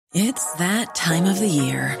It's that time of the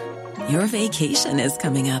year. Your vacation is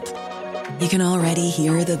coming up. You can already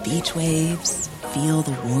hear the beach waves, feel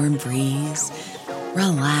the warm breeze,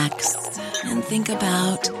 relax, and think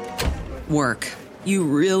about work. You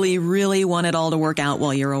really, really want it all to work out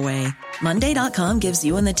while you're away. Monday.com gives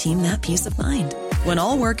you and the team that peace of mind. When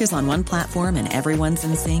all work is on one platform and everyone's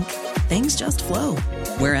in sync, things just flow.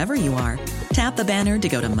 Wherever you are, tap the banner to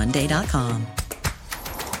go to Monday.com.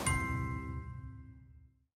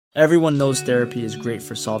 Everyone knows therapy is great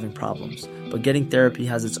for solving problems, but getting therapy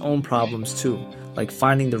has its own problems too, like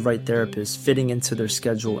finding the right therapist, fitting into their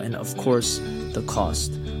schedule, and of course, the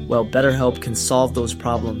cost. Well, BetterHelp can solve those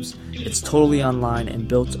problems. It's totally online and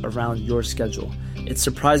built around your schedule. It's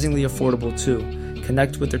surprisingly affordable too.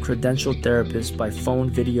 Connect with a credentialed therapist by phone,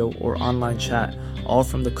 video, or online chat, all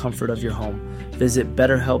from the comfort of your home. Visit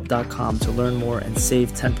BetterHelp.com to learn more and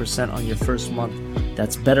save 10% on your first month.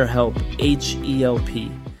 That's BetterHelp,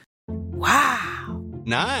 H-E-L-P. Wow.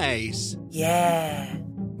 Nice. Yeah.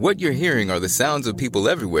 What you're hearing are the sounds of people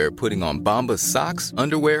everywhere putting on Bombas socks,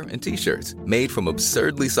 underwear, and T-shirts made from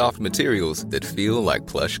absurdly soft materials that feel like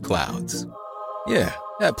plush clouds. Yeah,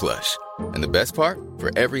 that plush. And the best part?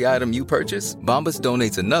 For every item you purchase, Bombas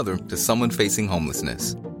donates another to someone facing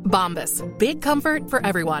homelessness. Bombas. Big comfort for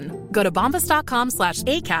everyone. Go to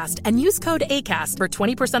bombas.com/ACAST and use code ACAST for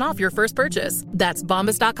 20% off your first purchase. That's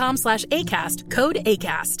bombas.com/ACAST. Code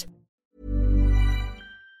ACAST.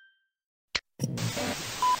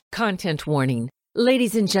 Content warning.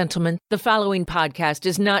 Ladies and gentlemen, the following podcast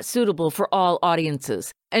is not suitable for all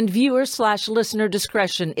audiences, and viewer/listener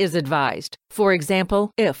discretion is advised. For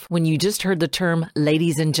example, if, when you just heard the term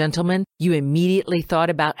ladies and gentlemen, you immediately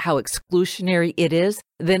thought about how exclusionary it is,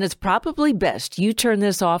 then it's probably best you turn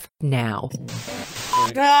this off now.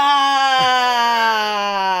 Ah!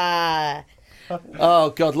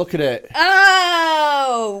 Oh, God, look at it.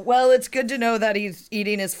 Oh! Well, it's good to know that he's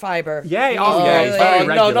eating his fiber. Yeah, He's very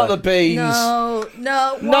regular. No, not the beans. No,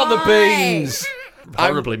 why? Not the beans.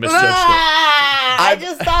 Horribly misjudged it. I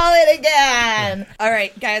just saw it again. All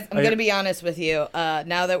right, guys, I'm going to be honest with you.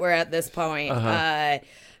 Now that we're at this point,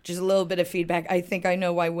 just a little bit of feedback. I think I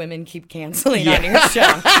know why women keep canceling on your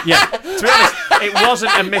show. Yeah, to be honest, it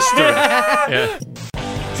wasn't a mystery. Yeah.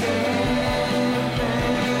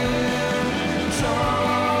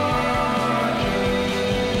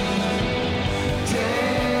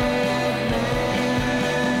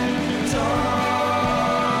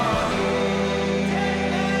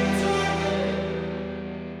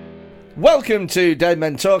 Welcome to Dead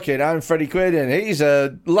Men Talking. I'm Freddie Quinn, and he's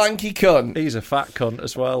a lanky cunt. He's a fat cunt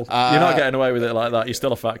as well. You're not getting away with it like that. You're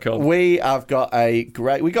still a fat cunt. We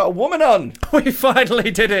got a woman on. We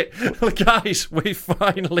finally did it. Guys, we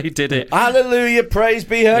finally did it. Hallelujah, praise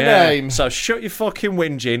be her name. So shut your fucking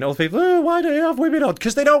whinging. All the people, why do you have women on?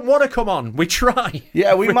 Because they don't want to come on. We try.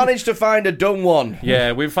 Yeah, we managed to find a dumb one.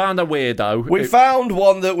 Yeah, we found a weirdo. We found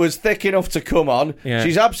one that was thick enough to come on. Yeah.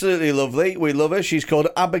 She's absolutely lovely. We love her. She's called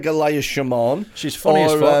Abigoliah Schamaun. She's funny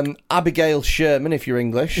as fuck. Abigail Sherman, if you're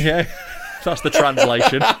English. Yeah, that's the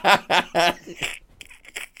translation.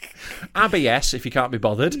 Abby S, if you can't be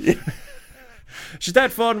bothered. She's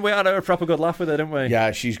dead fun. We had a proper good laugh with her, didn't we?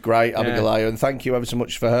 Yeah, she's great, Abigoliah, and thank you ever so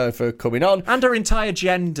much for her for coming on. And her entire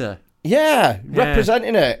gender. Yeah,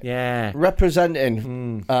 representing it. Yeah.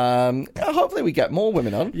 Representing. Hopefully we get more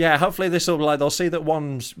women on. Yeah, hopefully this will they'll see that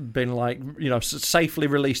one's been safely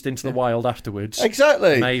released into the wild afterwards.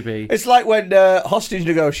 Exactly. Maybe. It's like when hostage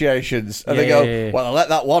negotiations and they go, well, I'll let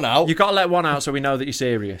that one out. You've got to let one out so we know that you're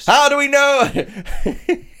serious. How do we know?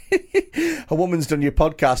 A woman's done your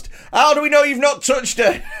podcast. How do we know you've not touched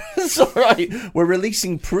her? It's all right. We're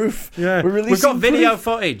releasing proof. Yeah. We've got video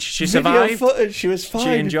footage. She survived. Video footage. She was fine.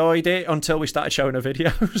 She enjoyed it until we started showing her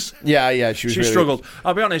videos. Yeah. She really struggled.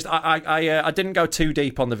 I'll be honest. I didn't go too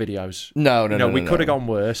deep on the videos. No. We could have gone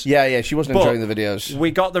worse. Yeah. She wasn't enjoying the videos.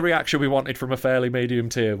 We got the reaction we wanted from a fairly medium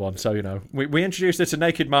tier one. So we introduced her to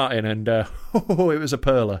Naked Martin, and it was a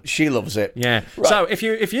perler. She loves it. Yeah. Right. So if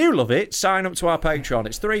you love it, sign up to our Patreon.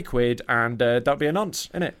 It's £3, and don't be a nonce,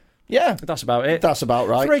 innit? Yeah. That's about it. That's about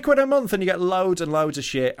right. £3 a month and you get loads and loads of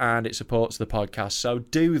shit and it supports the podcast. So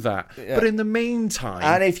do that. Yeah. But in the meantime...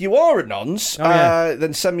 And if you are a nonce,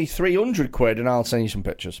 then send me £300 and I'll send you some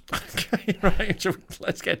pictures. Okay, right.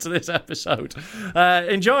 Let's get to this episode.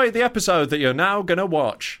 Enjoy the episode that you're now going to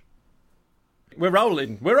watch. We're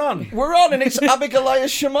rolling. We're on. And it's Abigoliah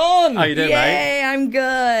Schamaun. How you doing, mate? Yay, I'm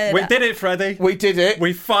good. We did it, Freddie. We did it.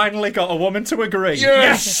 We finally got a woman to agree.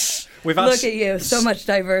 Yes. We've had Look at you, so much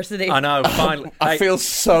diversity. I know, finally. I feel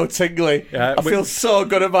so tingly. Yeah, I feel so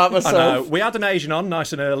good about myself. I know. We had an Asian on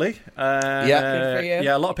nice and early. Good for you.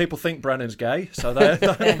 Yeah, a lot of people think Brennan's gay, so there you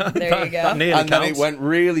go. That nearly And then counts. it went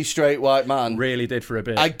really straight white man. Really did for a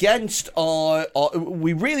bit. Against our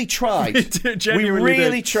we really tried. We Genuinely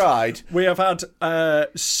really did. tried. We have had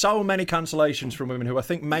so many cancellations from women who I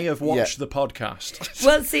think may have watched the podcast.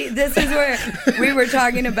 Well, see, this is where we were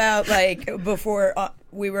talking about, like, before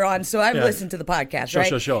we were on. So I've listened to the podcast,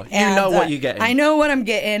 right? Sure. And, you know what you're getting. I know what I'm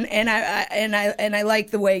getting, and I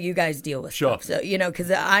like the way you guys deal with Sure. stuff. So, you know,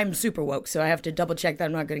 because I'm super woke, so I have to double check that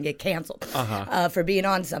I'm not going to get canceled for being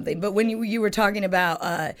on something. But when you were talking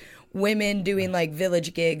about women doing like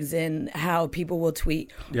village gigs and how people will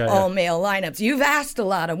tweet all male lineups, you've asked a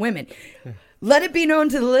lot of women. Let it be known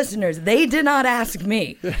to the listeners, they did not ask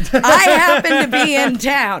me. I happened to be in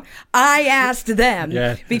town. I asked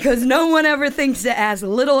them because no one ever thinks to ask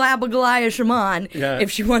little Abigoliah Schamaun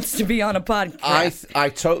if she wants to be on a podcast. I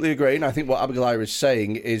totally agree, and I think what Abigoliah is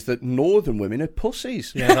saying is that northern women are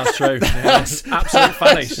pussies. Yeah, that's true. That's absolute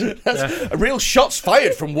fannies. A real shots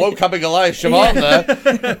fired from woke Abigoliah Schamaun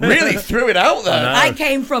there. Really threw it out there. I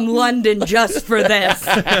came from London just for this.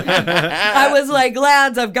 I was like,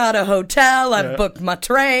 lads, I've got a hotel. I've booked my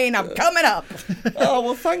train. I'm coming up. Oh,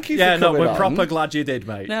 well, thank you for coming on. we're proper glad you did,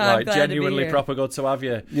 mate. No, I'm glad genuinely to be here. proper good to have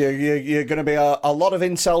you. You're going to be a lot of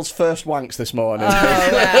incels' first wanks this morning. Oh,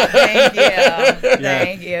 well, thank you.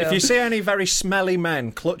 Thank you. If you see any very smelly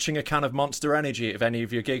men clutching a can of Monster Energy at any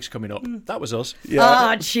of your gigs coming up, that was us.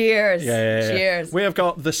 Oh, cheers. Yeah. Cheers. We have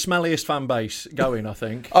got the smelliest fan base going, I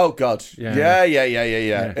think. Oh, God. Yeah.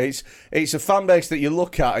 Yeah. It's a fan base that you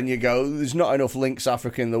look at and you go, there's not enough Lynx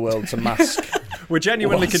Africa in the world to mask. We're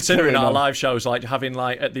genuinely What's considering going our on? live shows, like having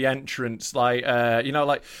like at the entrance, like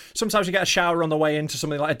like sometimes you get a shower on the way into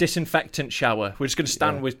something like a disinfectant shower. We're just going to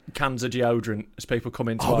stand with cans of deodorant as people come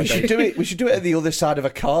into our We should do it. We should do it at the other side of a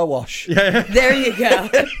car wash. There you go.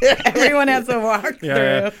 Everyone has to walk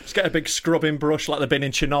through. Just get a big scrubbing brush like they've been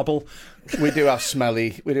in Chernobyl. We do have smelly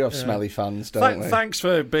fans, don't we? Thanks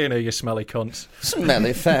for being here, you smelly cunts.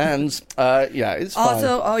 Smelly fans. It's fine.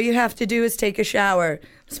 Also, all you have to do is take a shower,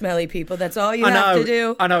 smelly people. That's all you have to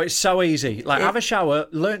do. I know, it's so easy. Like, have a shower.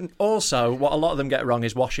 Learn also, what a lot of them get wrong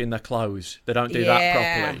is washing their clothes. They don't do that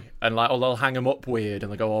properly. And, like, or they'll hang them up weird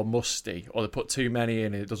and they go all musty. Or they put too many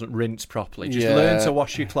in and it doesn't rinse properly. Just learn to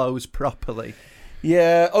wash your clothes properly.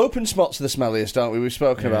 Yeah, open spots are the smelliest, aren't we? We've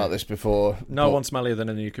spoken about this before. No one's smellier than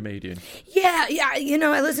a new comedian. Yeah. You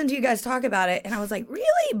know, I listened to you guys talk about it, and I was like,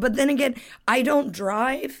 really? But then again, I don't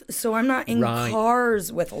drive, so I'm not in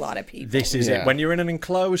cars with a lot of people. This is it. When you're in an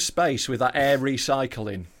enclosed space with that air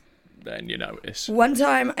recycling, then you notice. One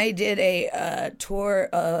time I did a tour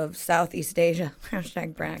of Southeast Asia.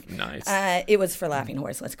 # brag. Nice. It was for Laughing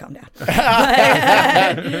Horse. Let's calm down.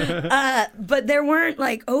 But there weren't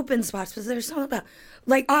like open spots because there's something about,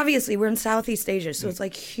 like, obviously we're in Southeast Asia, so it's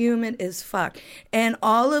like humid as fuck. And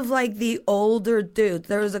all of like the older dudes,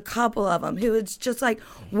 there was a couple of them who it's just like,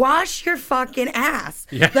 wash your fucking ass.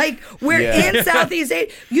 Yeah. Like, we're in Southeast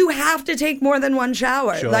Asia. You have to take more than one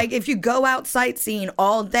shower. Sure. Like, if you go out sightseeing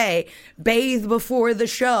all day, bathe before the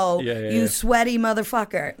show, you sweaty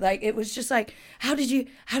motherfucker. Like, it was just like, how did you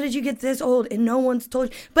get this old and no one's told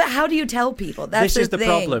you? But how do you tell people? That's this is the the thing.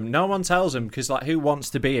 problem. No one tells them because, like, who wants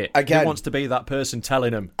to be it? Again, who wants to be that person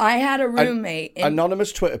telling them? I had a roommate.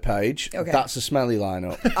 Anonymous Twitter page. Okay. That's a smelly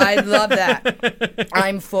lineup. I love that.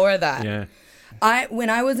 I'm for that. Yeah. When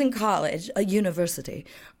I was in college, a university,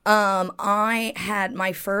 I had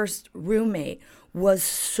my first roommate was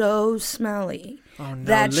so smelly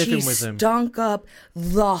that she stunk up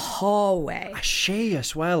the hallway. She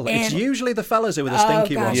as well. It's usually the fellas who are the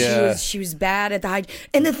stinky ones. She was bad at the hygiene.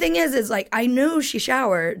 And the thing is like, I knew she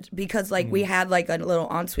showered because like we had like a little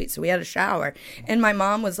ensuite, so we had a shower. And my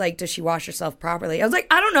mom was like, does she wash herself properly? I was like,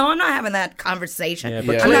 I don't know. I'm not having that conversation. Yeah,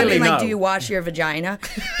 but I'm not being like, no. do you wash your vagina?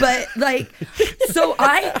 But like, so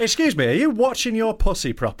I... Excuse me, are you watching your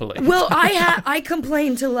pussy properly? Well, I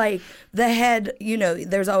complained to like the head, you know,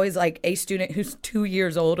 there's always like a student who's 2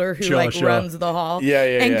 years older who runs the hall.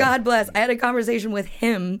 And God bless, I had a conversation with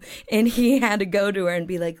him and he had to go to her and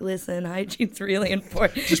be like, listen, hygiene's really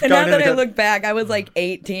important. And now that I look back, I was like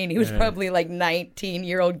 18. He was probably like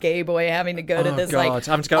 19-year-old gay boy having to go to this like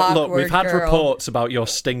I'm just going, look, we've had girl. Reports about your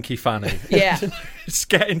stinky fanny. Yeah. It's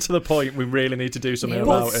getting to the point we really need to do something It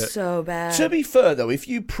about was it. so bad. To be fair, though, if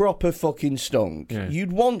you proper fucking stunk,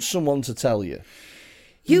 you'd want someone to tell you.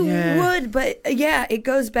 You would, but it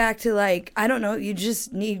goes back to like, I don't know, you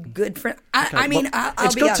just need good friends. I mean, I'll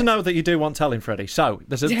it's be good honest. to know that you do want telling, Freddie. So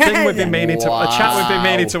there's a thing we've been meaning to, a chat we've been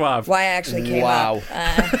meaning to have. Why I actually came up.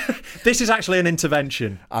 This is actually an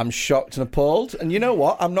intervention. I'm shocked and appalled. And you know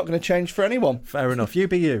what? I'm not going to change for anyone. Fair enough. You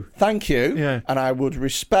be you. Thank you. Yeah. And I would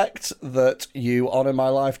respect that you honour my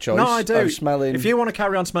life choice. No, I do. Of smelling... If you want to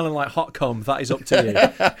carry on smelling like hot cum, that is up to you.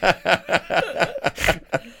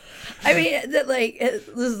 I mean, this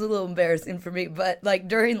is a little embarrassing for me, but like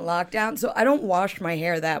during lockdown, so I don't wash my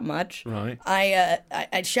hair that much. Right.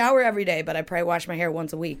 I shower every day, but I probably wash my hair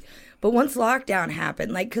once a week. But once lockdown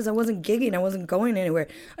happened, like, because I wasn't gigging, I wasn't going anywhere,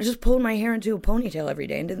 I just pulled my hair into a ponytail every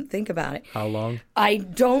day and didn't think about it. How long? I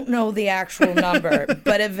don't know the actual number,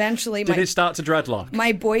 but eventually Did it start to dreadlock?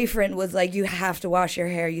 My boyfriend was like, you have to wash your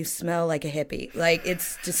hair. You smell like a hippie. Like,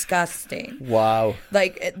 it's disgusting. Wow.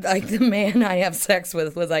 Like the man I have sex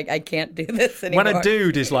with was like, I can't do this anymore. When a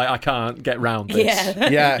dude is like, I can't get round this.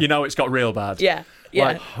 Yeah. You know it's got real bad. Yeah. Yeah.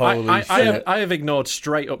 Like, Holy shit. I have ignored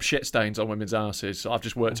straight up shit stains on women's asses, so I've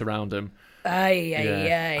just worked around them.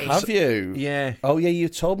 Ay. Have you? Yeah. Oh yeah, you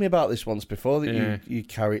told me about this once before that you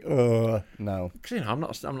carry. No. Because I'm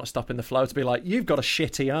not stopping the flow to be like, you've got a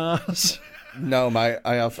shitty ass. No, mate.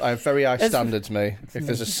 I have very high standards, me. If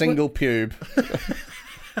there's a single pube.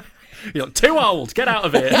 You're like, too old. Get out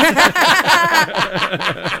of it.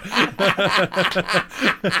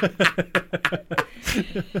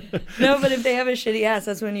 No, but if they have a shitty ass,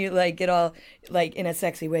 that's when you like get all like in a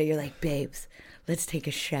sexy way. You're like, babes, let's take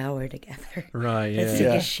a shower together. Right, yeah. Let's take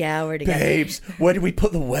a shower together. Babes, where do we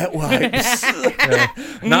put the wet wipes?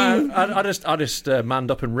 No, I just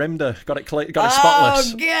manned up and rimmed her. Got it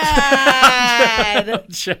spotless. Oh, God. I'm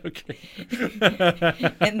joking.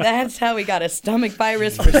 And that's how we got a stomach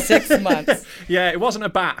virus for 6 months. Yeah, it wasn't a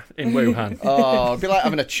bat in Wuhan. Oh, it'd be like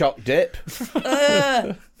having a choc dip.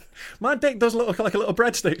 My dick does look like a little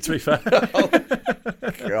breadstick, to be fair.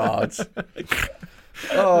 God.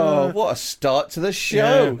 Oh, what a start to the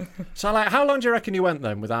show. Yeah. So, like, how long do you reckon you went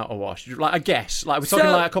then without a wash? Like, I guess. Like, we're talking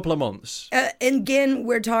like a couple of months. And again,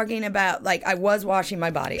 we're talking about, like, I was washing my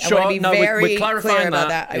body. Sure, I want to be very we're clear about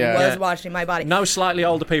that. Yeah. I was washing my body. No slightly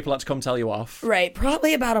older people had to come tell you off. Right.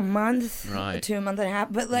 Probably about a month Right. to a month and a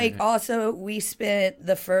half. But, like, also, we spent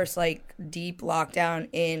the first, like, deep lockdown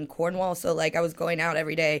in Cornwall. So, like, I was going out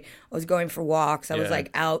every day. I was going for walks. I was, like,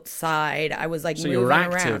 outside. I was, like, so moving you were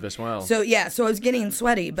active around. as well. So, yeah. So I was getting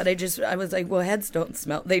sweaty. But I was like, well, heads don't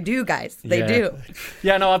smell. They do, guys. They do.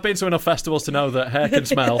 Yeah, no, I've been to enough festivals to know that hair can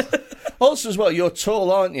smell. Also, as well, you're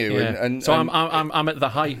tall, aren't you? Yeah. So I'm at the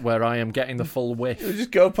height where I am getting the full whiff. You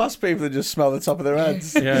just go past people and just smell the top of their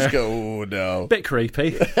heads. Yeah. Just go, oh, no. Bit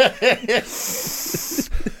creepy.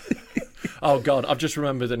 Oh, God, I've just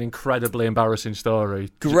remembered an incredibly embarrassing story.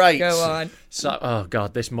 Great. Go on. So, oh,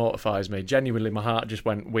 God, this mortifies me. Genuinely, my heart just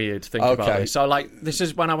went weird thinking about this. So, like, this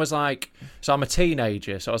is when I was, like... So, I'm a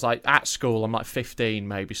teenager. So, I was, like, at school. I'm, like, 15,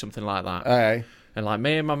 maybe, something like that. Aye. And, like,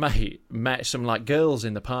 me and my mate met some, like, girls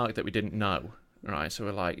in the park that we didn't know. Right? So,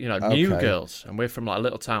 we're, like, you know, new girls. And we're from, like, a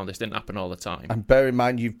little town. This didn't happen all the time. And bear in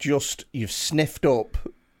mind, you've sniffed up...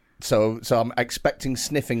 So I'm expecting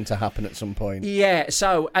sniffing to happen at some point. Yeah,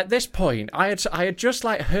 so at this point, I had just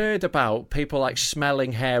like heard about people like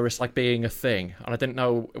smelling hair as like being a thing, and I didn't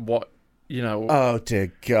know what, you know. Oh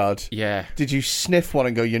dear God! Yeah. Did you sniff one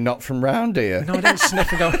and go, "You're not from round here"? No, I didn't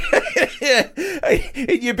sniff and go.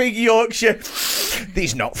 In your big Yorkshire,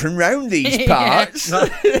 these not from round these parts. No.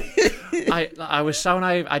 I was so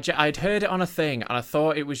naive. I'd heard it on a thing, and I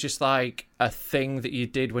thought it was just like a thing that you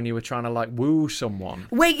did when you were trying to like woo someone.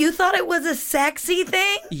 Wait, you thought it was a sexy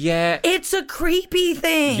thing? Yeah. It's a creepy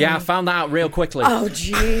thing. Yeah, I found that out real quickly. Oh,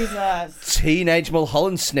 Jesus. Teenage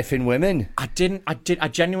Mulholland sniffing women. I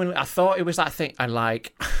genuinely, I thought it was that thing, and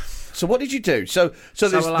like... So what did you do? So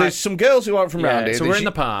there's some girls who aren't from round here. So we're in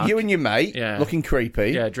the park. You and your mate, looking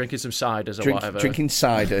creepy. Yeah, drinking some ciders or whatever. Drinking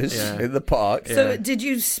ciders in the park. So did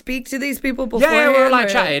you speak to these people before? Yeah, we were like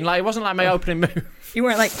chatting. Like, it wasn't like my opening move. You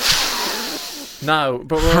weren't like... No,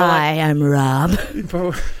 but we were Hi, I'm Rob.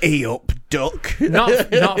 E-up, duck.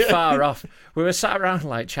 Not far off. We were sat around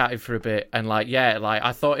like chatting for a bit, and like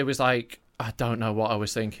I thought it was like, I don't know what I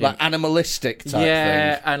was thinking. Like animalistic type thing.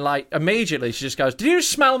 Yeah, and like immediately she just goes, "Did you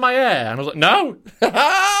smell my hair?" And I was like, "No."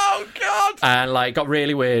 Oh God! And like got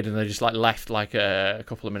really weird, and they just like left like a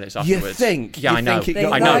couple of minutes afterwards. You think? Yeah, I know. Think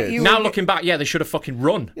I know. Now looking back, yeah, they should have fucking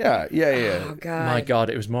run. Yeah. Oh God! My God,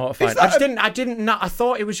 it was mortifying. I didn't know. I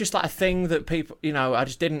thought it was just like a thing that people, you know, I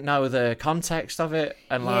just didn't know the context of it,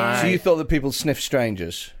 and like. So you thought that people sniff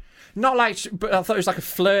strangers? Not like, but I thought it was like a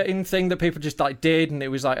flirting thing that people just like did, and it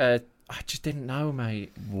was like a. I just didn't know,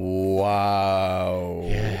 mate. Wow.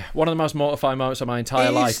 Yeah. One of the most mortifying moments of my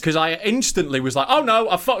entire life, because I instantly was like, oh no,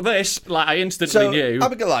 I fucked this. Like, I instantly knew.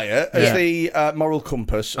 Abigoliah, as the moral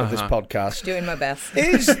compass of this podcast, Doing my best.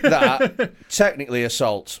 is that technically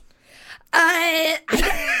assault? I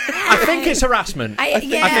think it's harassment. I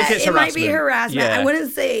think it's it might be harassment. Yeah. I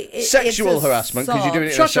wouldn't say Sexual harassment, because you're doing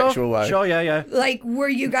it in a sexual way. Sure, yeah. Like, were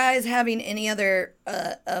you guys having any other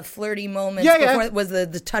flirty moments Yeah. before? Was the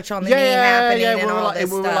touch on the knee happening and all this we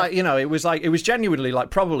stuff? were like, you know, it was genuinely like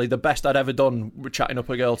probably the best I'd ever done with chatting up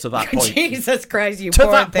a girl to that point. Jesus Christ, you to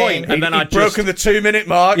poor that thing. point, and then I'd broken the 2-minute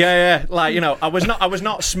mark. Yeah. Like, you know, I was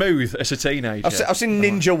not smooth as a teenager. I've seen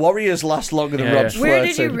Ninja Warriors last longer than Rob's Where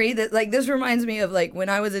flirting. did you read that? Like, this reminds me of like when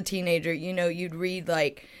I was a teenager. You know, you'd read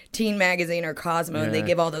like Teen Magazine or Cosmo, and they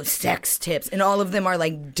give all those sex tips, and all of them are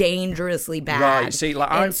like dangerously bad. Right. See,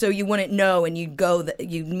 like, so you wouldn't know, and you'd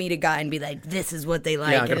you'd meet a guy and be like, "This is what they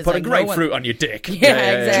like." Yeah, I'm gonna put a grapefruit on your dick.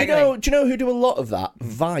 Yeah, exactly. Do you know who do a lot of that?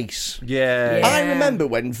 Vice. Yeah. I remember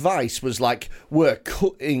when Vice was like, we're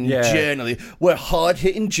cutting journalism, we're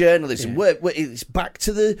hard-hitting journalism, it's back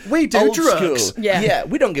to the we do old drugs. school. Yeah,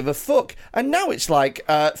 we don't give a fuck. And now it's like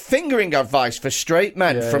fingering advice for straight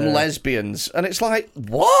men from lesbians, and it's like,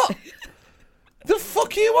 what? The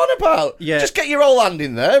fuck are you on about? Yeah. Just get your whole hand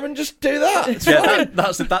in there and just do that. It's fine.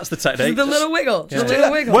 That's the technique. The little wiggle. Just The do little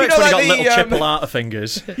that. wiggle. Works You know, when you like got the, little chipolata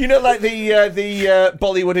fingers. You know, like the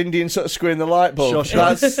Bollywood Indian sort of screwing the light bulb. Sure.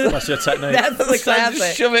 That's your technique. That's the classic.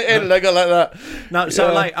 Just shove it in and I go like that. No,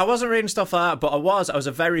 so like I wasn't reading stuff like that, but I was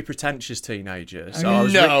a very pretentious teenager. So I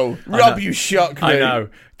was Rob, you shock me. I know.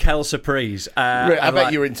 Kel Surprise. I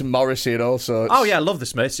bet you were into Morrissey and all sorts. Oh yeah, I love the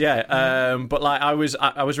Smiths. Yeah, but like I was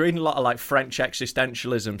reading a lot of like French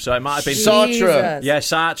existentialism, so it might have been Sartre. Yeah,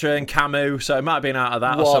 Sartre and Camus. So it might have been out of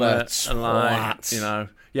that What or something. a And like, twat. you know,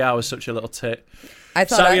 yeah, I was such a little tit. I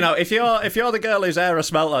thought So you know, if you're the girl whose hair I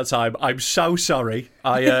smelt that time, I'm so sorry.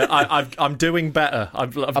 I'm doing better.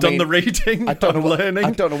 I've done the reading. I'm learning.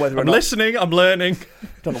 I don't know whether or I'm not listening. I'm learning.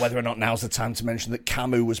 Don't know whether or not now's the time to mention that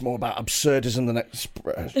Camus was more about absurdism than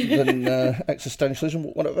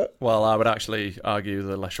existentialism. Whatever. Well, I would actually argue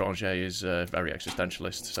that L'Étranger is very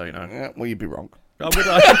existentialist. So you know. Yeah, well, you'd be wrong. Would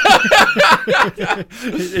I?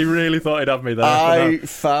 He really thought he'd have me there. I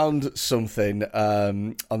found something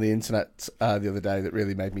on the internet the other day that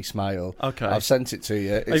really made me smile. Okay. I've sent it to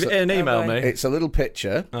you. It's email me. It's a little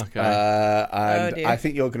picture. Okay. And dear. I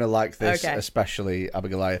think you're going to like this, especially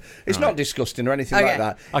Abigoliah. It's not disgusting or anything like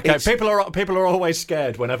that. Okay, people are always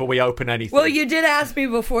scared whenever we open anything. Well, you did ask me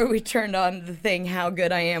before we turned on the thing how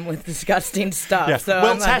good I am with disgusting stuff. Yeah. So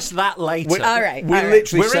we'll I'm test that later. all right. We all right.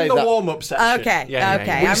 literally We're say in the that. warm-up section. Okay. Yeah,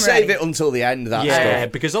 okay. We I'm save ready. it until the end. That Yeah,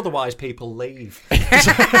 stuff. because otherwise people leave.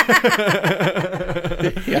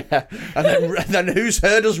 Yeah. And then who's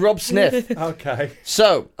heard us Rob sniff? Okay.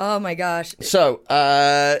 So. Oh my gosh. So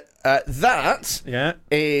that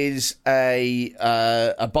is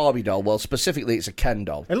a Barbie doll. Well, specifically, it's a Ken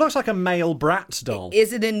doll. It looks like a male Bratz doll.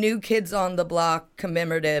 Is it a New Kids on the Block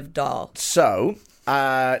commemorative doll? So.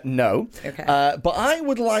 No. Okay. But I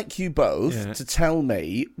would like you both to tell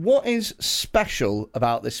me what is special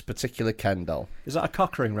about this particular Ken doll. Is that a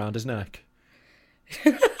cock ring round his neck?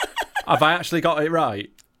 Have I actually got it right?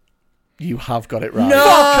 You have got it right. No,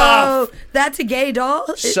 Fuck off! That's a gay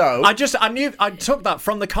doll. So I took that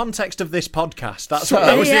from the context of this podcast. That was the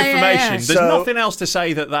Yeah, information. yeah, yeah. There's So- nothing else to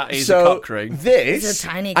say that is a cock ring. This It's a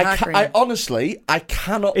tiny I cock ring. I honestly, I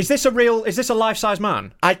cannot. Is this a life-size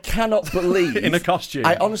man I cannot believe in a costume?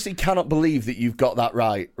 I honestly cannot believe that you've got that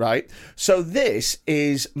right. So this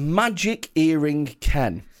is Magic Earring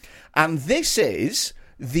Ken, and this is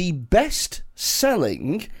the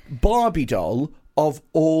best-selling Barbie doll of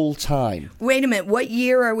all time. Wait a minute. What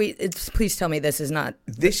year are we? Please tell me this is not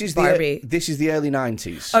Barbie. This is the early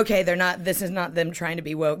 90s. Okay, they're not. This is not them trying to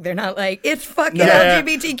be woke. They're not like it's fucking No.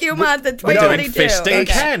 LGBTQ month in We're doing 2022. fisting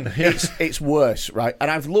Ken. It's worse, right?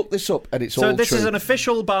 And I've looked this up, and it's all So this true. is an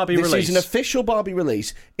official Barbie This release. is an official Barbie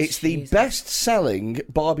release. It's the best-selling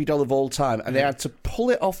Barbie doll of all time, and they had to pull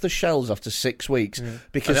it off the shelves after 6 weeks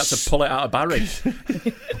because They had to pull it out of Barry.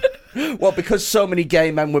 well, because so many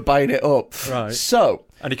gay men were buying it up. Right. So,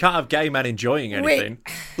 And you can't have gay men enjoying anything.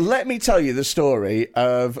 let me tell you the story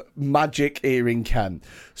of Magic Earring Ken.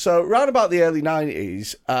 So, round about the early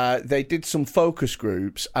 90s, they did some focus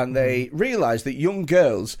groups, and they realised that young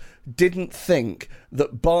girls didn't think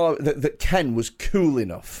that that Ken was cool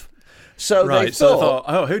enough. So Right, they so they thought,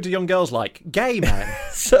 thought, who do young girls like? Gay men.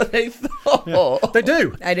 so they thought, They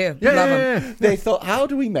do. I do. Yeah, Love yeah, them. yeah. they thought, how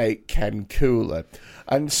do we make Ken cooler?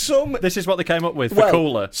 And some... This is what they came up with for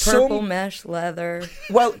cooler. Purple mesh leather.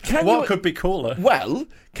 Well, what could be cooler? Well,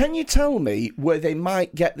 can you tell me where they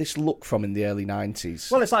might get this look from in the early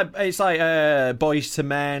 90s? Well, it's like Boys to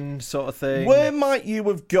Men sort of thing. Where might you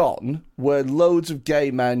have gone where loads of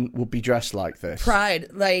gay men would be dressed like this? Pride,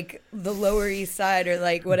 like the Lower East Side or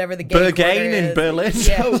like whatever the gay Berghain in Berlin.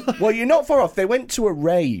 Yeah. Well, you're not far off. They went to a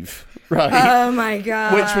rave. Right. Oh my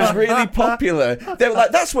god! Which was really popular. They were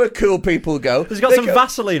like, "That's where cool people go." He's got some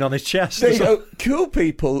Vaseline on his chest. They go, cool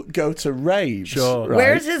people go to raves. Sure. Right?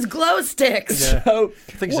 Where's his glow sticks? Yeah. So,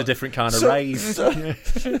 I think it's a different kind of rave. So,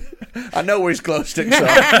 I know where his glow sticks are.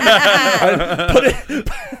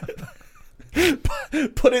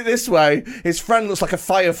 Put it this way: his friend looks like a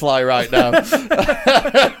firefly right now.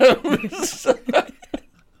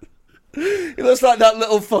 He looks like that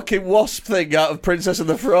little fucking wasp thing out of Princess and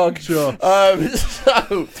the Frog. Sure.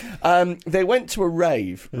 They went to a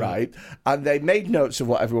rave, right? And they made notes of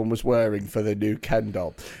what everyone was wearing for the new Ken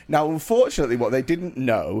doll. Now, unfortunately, what they didn't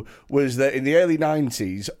know was that in the early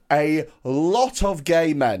 90s, a lot of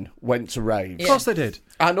gay men went to raves. Of course they did.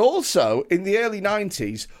 And also, in the early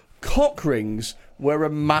 90s, cock rings were a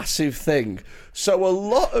massive thing. So a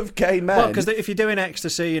lot of gay men... Well, because if you're doing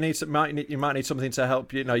ecstasy, you might need something to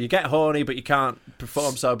help you. You get horny, but you can't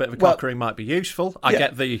perform. So a bit of a cock ring might be useful. I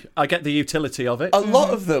get the utility of it. A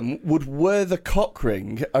lot of them would wear the cock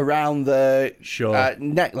ring around their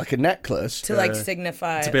neck, like a necklace, to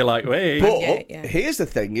signify, to be like, wait. But here's the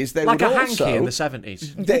thing: is they like would a also hanky in the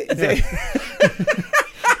 70s. They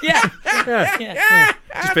Yeah.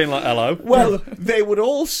 Just being like, hello. Well, they would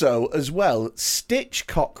also, as well, stitch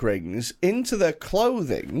cock rings into their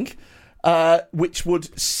clothing, which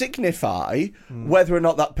would signify whether or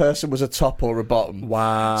not that person was a top or a bottom.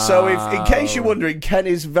 Wow. So, in case you're wondering, Ken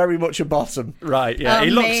is very much a bottom. Right, yeah. Amazing.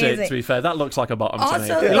 He looks it, to be fair. That looks like a bottom to me.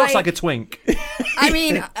 Also, It looks like a twink. I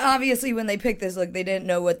mean, obviously, when they picked this look, they didn't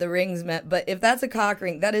know what the rings meant. But if that's a cock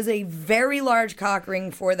ring, that is a very large cock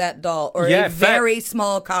ring for that doll, or a very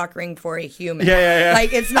small cock ring for a human. Yeah.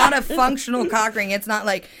 Like, it's not a functional cock ring. It's not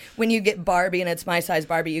like when you get Barbie and it's my size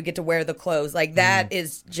Barbie, you get to wear the clothes. Like, that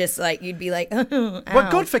is just like, you'd be like, oh,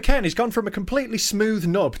 well, good for Ken. He's gone from a completely smooth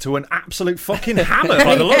nub to an absolute fucking hammer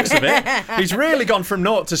by the looks of it. He's really gone from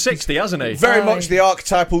 0 to 60, hasn't he? Very much the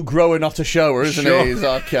archetypal grower, not a shower, isn't he? He's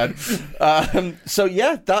our Ken. So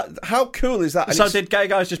yeah, how cool is that? And so did gay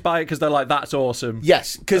guys just buy it because they're like, that's awesome?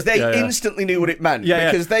 Yes, because they instantly knew what it meant.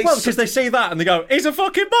 Because they see that and they go, he's a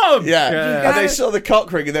fucking bomb. Yeah. And they saw the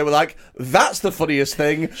cock ring and they were like, that's the funniest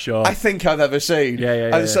thing I think I've ever seen.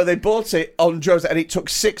 And so they bought it on drugs, and it took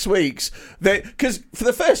 6 weeks. Because for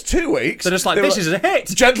the first 2 weeks, they're just like, this is a hit,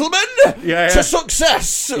 gentlemen. To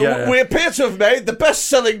success. We appear to have made the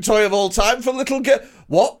best-selling toy of all time for little girl.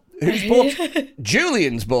 What? Who's bought?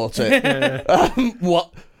 Julian's bought it.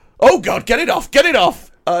 What? Oh God! Get it off! Get it off!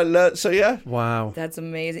 So yeah. Wow. That's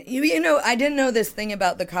amazing. You know, I didn't know this thing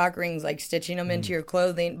about the cock rings, like stitching them into your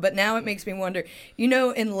clothing, but now it makes me wonder,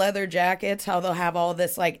 in leather jackets, how they'll have all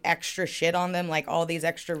this like extra shit on them, like all these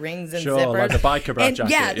extra rings and zippers. Like the biker bra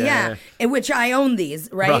jacket. Yeah. In which I own these,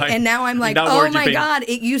 right? And now I'm like, oh my God,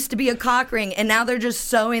 it used to be a cock ring, and now they're just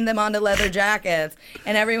sewing them onto leather jackets,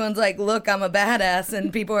 and everyone's like, look, I'm a badass,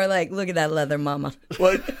 and people are like, look at that leather mama.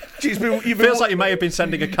 Well, geez, feels like you may have been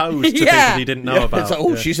sending a code to people you didn't know about. It's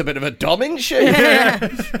like, she's a bit of a dom, isn't she?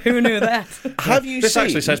 Who knew that? Have you this seen...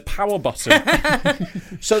 actually says power bottom.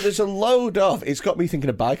 So there's a load of... It's got me thinking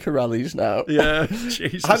of biker rallies now. Yeah,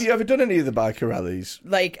 Jesus. Have you ever done any of the biker rallies?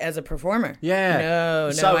 Like, as a performer? Yeah.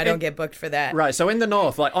 No, so I don't get booked for that. Right, so in the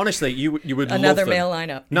north, like, honestly, you would love them. Another male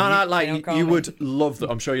lineup. No, like, you would love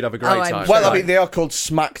them. I'm sure you'd have a great time. Well, I mean, they are called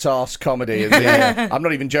smacked arse comedy. I'm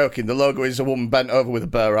not even joking. The logo is a woman bent over with a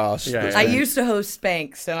bare arse. Yeah. I used to host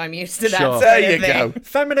Spank, so I'm used to that. Sure. There you go.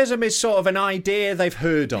 Feminism is sort of an idea they've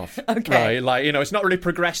heard of. Okay. Right? Like, it's not really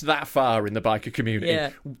progressed that far in the biker community. Yeah.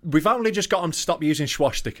 We've only just got them to stop using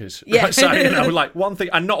swastikas. Yeah. Right? So, like, one thing,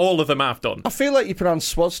 and not all of them have done. I feel like you pronounce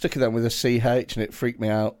swastika then with a CH, and it freaked me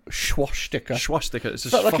out. Swastika. Swastika. It's a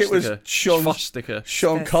felt like it was Sean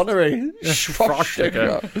Connery.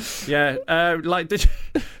 Swastika. Yeah. Like,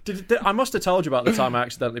 I must have told you about the time I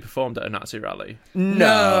accidentally performed at a Nazi rally.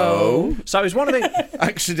 No. So it was one of the...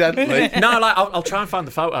 Accidentally. No, like, I'll try and find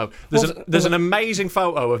the photo. There's an amazing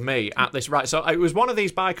photo of me at this. Right, so it was one of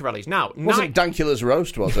these biker rallies. Now, wasn't Dankula's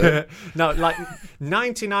roast, was it? No, like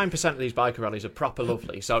 99% of these biker rallies are proper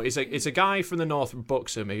lovely. So it's a guy from the north from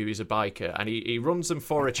Buxom who is a biker, and he runs them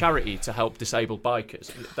for a charity to help disabled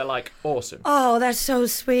bikers. They're like awesome. Oh, that's so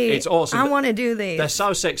sweet. It's awesome. I want to do these. They're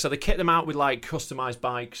so sick. So they kit them out with like customized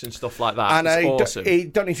bikes and stuff like that. And it's I awesome.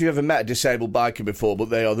 don't know if you've ever met a disabled biker before, but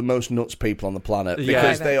they are the most nuts people on the planet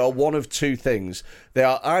because they are one of two things. They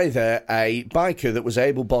are either a biker that was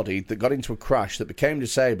able-bodied that got into a crash that became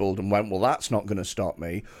disabled and went, well, that's not going to stop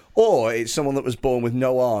me, or it's someone that was born with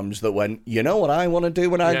no arms that went, you know what I want to do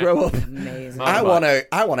when I grow up? Amazing. I want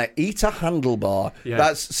to eat a handlebar.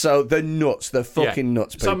 Yeah. So they're nuts. They're fucking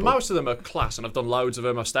nuts people. So most of them are class, and I've done loads of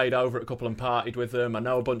them. I've stayed over at a couple and partied with them. I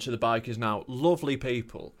know a bunch of the bikers now. Lovely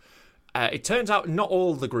people. It turns out not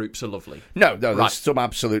all the groups are lovely. No, there's some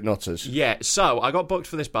absolute nutters. Yeah, so I got booked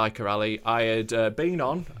for this biker rally. I had been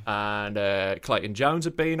on, and Clayton Jones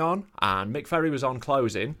had been on, and Mick Ferry was on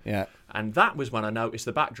closing. Yeah. And that was when I noticed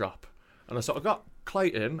the backdrop. And I sort of got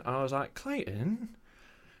Clayton, and I was like, Clayton,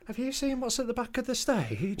 have you seen what's at the back of the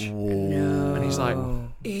stage? No. And he's like,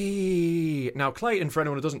 eee. Now, Clayton, for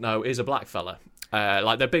anyone who doesn't know, is a black fella.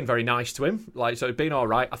 Like, they've been very nice to him. Like, so it's been all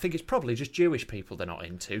right. I think it's probably just Jewish people they're not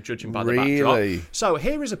into, judging by the backdrop. So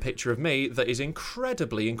here is a picture of me that is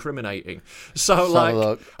incredibly incriminating. So, like...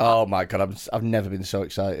 Look. Oh, my God. I've never been so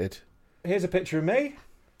excited. Here's a picture of me.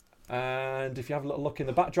 And if you have a little look in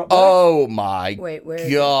the backdrop there. Oh, my where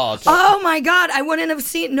God. Oh, my God. I wouldn't have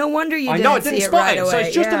seen... No wonder you didn't see it right away. So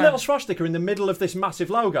it's just a little swastika in the middle of this massive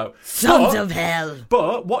logo. Sons of hell.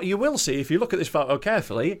 But what you will see, if you look at this photo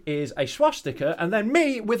carefully, is a swastika and then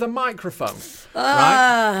me with a microphone.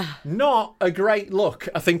 Right? Not a great look,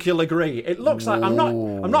 I think you'll agree. It looks like... I'm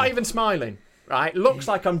not even smiling. Right, looks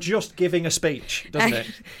like I'm just giving a speech, doesn't it?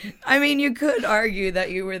 I mean, you could argue that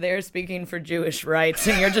you were there speaking for Jewish rights,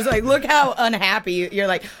 and you're just like, look how unhappy you're.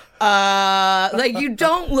 Like you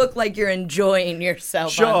don't look like you're enjoying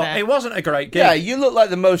yourself. Sure, on that. It wasn't a great gig. Yeah, you look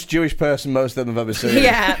like the most Jewish person most of them have ever seen.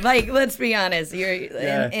 Yeah, like let's be honest. You're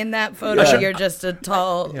in that photo. You're just a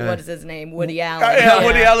tall. What is his name? Woody Allen. Yeah,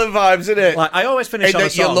 Woody Allen vibes, isn't it? Like, I always finish on a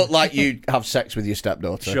song. You look like you have sex with your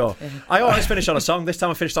stepdaughter. Sure. I always finish on a song. This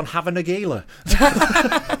time I finished on Have a Nagila.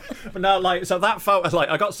 But now, like, so that photo, like,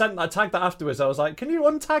 I tagged that afterwards. I was like, can you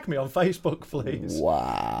untag me on Facebook, please?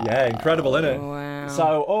 Wow. Yeah, incredible, isn't it? Wow.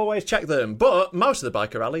 So always check them. But most of the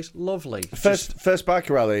biker rallies, lovely. First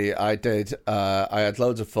biker rally I did, I had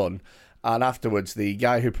loads of fun. And afterwards, the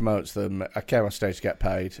guy who promotes them, I came on stage to get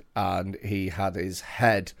paid, and he had his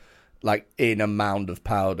head, like, in a mound of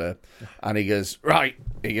powder. And he goes, right,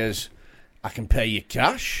 I can pay you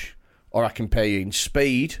cash, or I can pay you in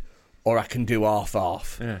speed, or I can do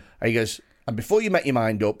half-half. Yeah. And he goes, and before you make your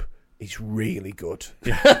mind up, it's really good.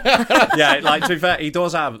 Yeah, like, to be fair, he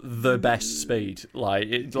does have the best speed.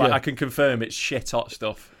 I can confirm it's shit hot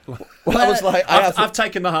stuff. Well, I was like, I've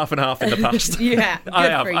taken the half and half in the past. Yeah,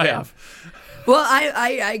 I have. Well,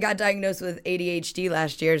 I got diagnosed with ADHD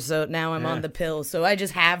last year, so now I'm on the pill. So I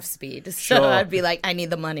just have speed. So Sure. I'd be like, I need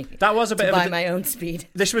the money. That was a bit to of buy my own speed.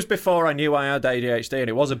 This was before I knew I had ADHD, and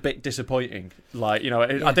it was a bit disappointing. Like,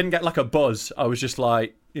 I didn't get like a buzz. I was just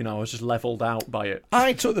like, I was just leveled out by it.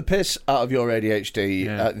 I took the piss out of your ADHD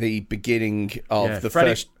at the beginning of the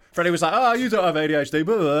first... Freddie was like, oh, you don't have ADHD.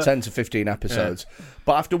 Blah, blah. 10 to 15 episodes. Yeah.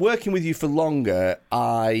 But after working with you for longer,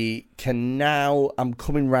 I'm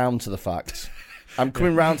coming round to the fact. I'm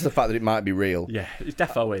coming round to the fact that it might be real. Yeah, it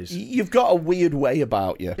defo is. You've got a weird way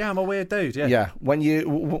about you. Yeah, I'm a weird dude, yeah. Yeah, when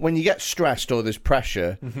you get stressed or there's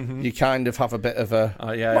pressure, you kind of have a bit of a...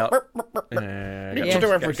 to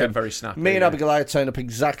do everything. Get very snappy. Me and Abigoliah turned up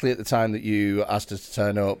exactly at the time that you asked us to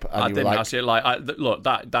turn up. And I didn't ask you. Look,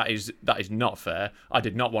 that is not fair. I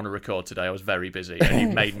did not want to record today. I was very busy, and you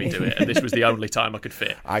made me do it, and this was the only time I could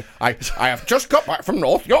fit. I have just got back from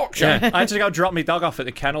North Yorkshire. Yeah, I had to go drop my dog off at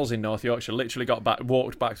the kennels in North Yorkshire. Literally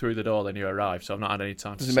walked back through the door, then you arrived, so I've not had any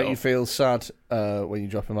time to Does it make you feel sad when you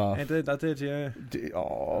drop him off? I did, yeah.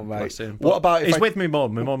 Oh, mate. What about he's with my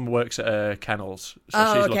mum. My mum works at kennels, so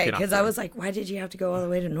she's looking after because I was like, why did you have to go all the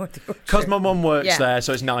way to North Yorkshire? Because my mum works there,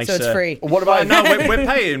 so it's nice. So it's free. What about... No, we're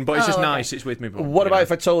paying, but it's just nice. It's with me. What about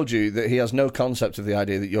if I told you that he has no concept of the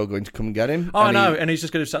idea that you're going to come and get him? Oh, no, and he's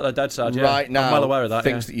just going to sit there dead sad, yeah. Right now, I'm well aware of that,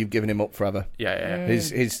 thinks that you've given him up forever. Yeah.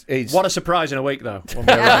 He's... What a surprise in a week, though. Oh,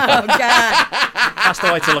 God. That's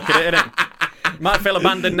the way to look at it, isn't it? Might feel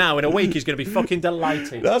abandoned now. In a week, he's going to be fucking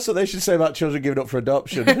delighted. That's what they should say about children given up for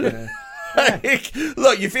adoption.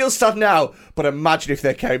 Look, you feel sad now, but imagine if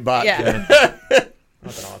they came back. Yeah. I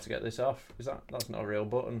don't know how to get this off. That's not a real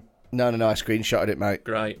button. No, I screenshotted it, mate.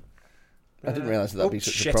 Great. I didn't realise that'd be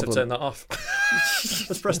such shit, a problem. I turned that off.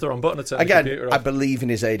 Let's press the wrong button to turn the computer Again, off. I believe in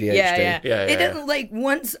his ADHD. Yeah. It doesn't, like,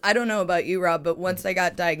 once, I don't know about you, Rob, but once I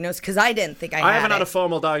got diagnosed, because I didn't think I had haven't had it. a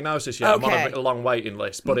formal diagnosis yet. Okay. I'm on a long waiting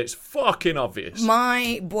list, but it's fucking obvious.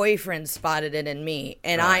 My boyfriend spotted it in me,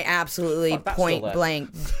 and I absolutely Fuck, that's point still there. blank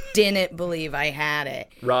didn't believe I had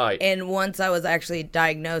it. Right. And once I was actually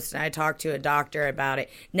diagnosed and I talked to a doctor about it,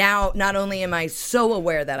 now not only am I so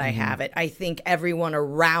aware that I have it, I think everyone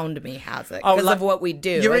around me has it because of what we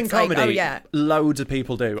do. You're in It's like, comedy. oh, yeah. Loads of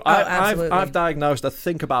people do. Absolutely. I've diagnosed, I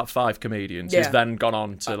think, about 5 comedians who's then gone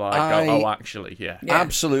on to go, actually, yeah.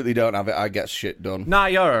 Absolutely don't have it. I get shit done. Nah,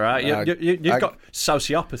 you're all right. You've got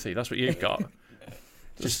sociopathy. That's what you've got.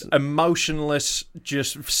 Just emotionless,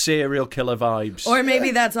 just serial killer vibes. Or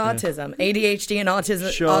maybe that's autism. ADHD and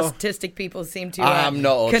autistic people seem to I'm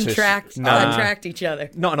not autistic. contract each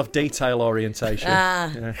other. Not enough detail orientation.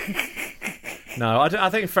 Yeah. No, I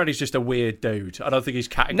think Freddie's just a weird dude. I don't think he's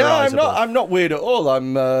categorizable. No, I'm not. I'm not weird at all.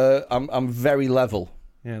 I'm very level.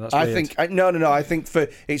 Yeah, that's I weird. think no. I think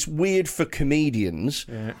it's weird for comedians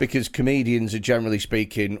because comedians are generally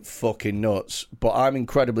speaking fucking nuts. But I'm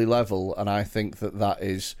incredibly level, and I think that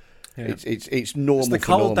is it's normal. It's the for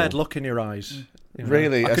cold normal. dead look in your eyes. You know?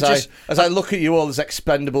 Really, as I look at you all as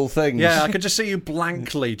expendable things. Yeah, I could just see you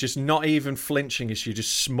blankly, just not even flinching as you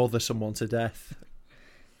just smother someone to death.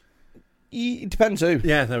 It depends who.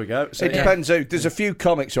 Yeah, there we go. So, It depends who. There's a few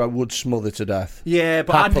comics who I would smother to death. Yeah,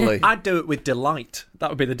 but Happily. I'd do it with delight. That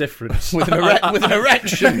would be the difference. with an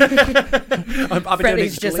erection.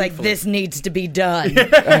 Freddie's just like, this needs to be done.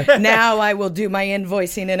 Now I will do my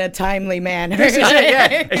invoicing in a timely manner. This is it,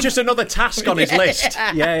 yeah. It's just another task on his list.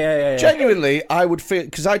 Yeah. Genuinely, I would feel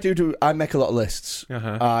because I make a lot of lists.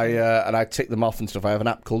 Uh-huh. I tick them off and stuff. I have an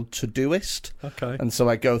app called Todoist. Okay. And so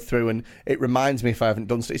I go through and it reminds me if I haven't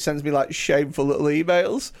done so. It sends me like shameful little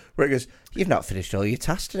emails where it goes, "You've not finished all your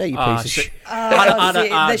tasks today, you piece of shit."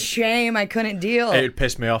 The shame, I couldn't deal. It'd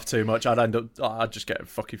piss me off too much. I'd just get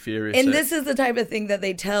fucking furious. And this is the type of thing that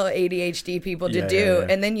they tell ADHD people to do,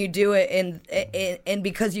 and then you do it, and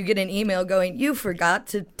because you get an email going, "You forgot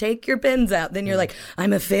to take your pens out," then you're like,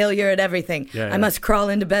 "I'm a failure at everything. I must crawl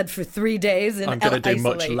into bed for 3 days and I'm going to do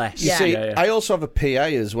much isolate." less. You see, I also have a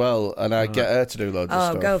PA as well, and I get her to do loads of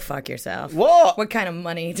stuff. Oh, go fuck yourself. What? What kind of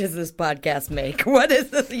money does this podcast make? What is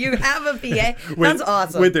this? You have a PA? That's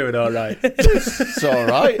awesome. We're doing all right. It's all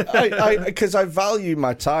right. Because I value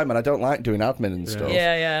my time and I don't like doing admin and stuff.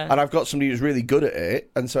 Yeah. And I've got somebody who's really good at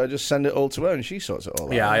it, and so I just send it all to her and she sorts it all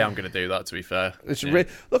out. Yeah, I am going to do that, to be fair.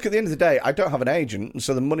 Look, at the end of the day, I don't have an agent, and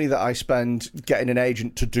so the money that I spend getting an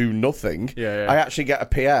agent to do nothing, I actually get a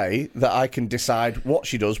PA that I can decide what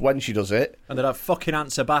she does, when she does it. And then I fucking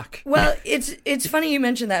answer back. Well, it's funny you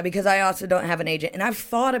mentioned that because I also don't have an agent, and I've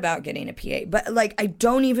thought about getting a PA, but like I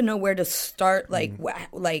don't even know where to start. Like,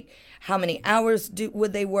 like how many hours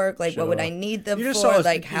would they work? Like, what would I need them for? Sort of,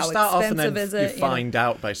 like, how start off and expensive then is it? You find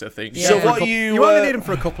out, basically. Yeah. So what you only need them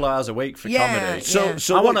for a couple of hours a week for comedy. So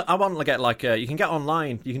I want to get like you can get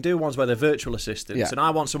online. You can do ones where they're virtual assistants, Yeah. and I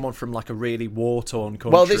want someone from like a really war-torn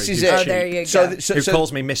country. Well, this is it. Oh, there you go. Who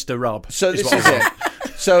calls me Mr. Rob? So this is it.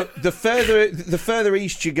 So the further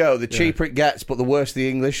east you go, the cheaper it gets, but the worse the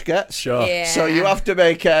English gets. Sure. Yeah. So you have to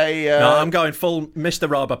make a. No, I'm going full Mr.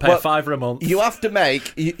 Rob. I pay $5 a month. You have to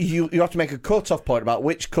make you have to make a cut-off point about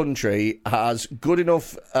which country has good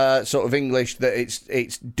enough sort of English that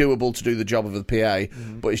it's doable to do the job of the PA,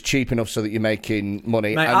 but it's cheap enough so that you're making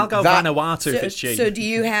money. Mate, and I'll go Vanuatu if it's cheap. So do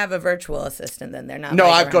you have a virtual assistant then? They're not. No,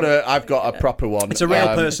 like I've got a proper one. It's a real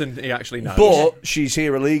person he actually knows. But she's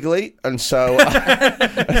here illegally, and so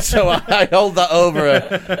so I hold that over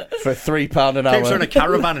her for £3 an hour. Keeps her in a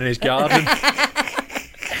caravan in his garden.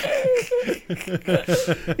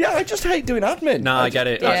 Yeah, I just hate doing admin. No, I get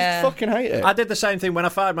it. I just fucking hate it. I did the same thing when I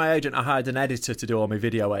fired my agent. I hired an editor to do all my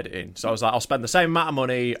video editing. So I was like, I'll spend the same amount of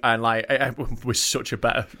money, and like, it was such a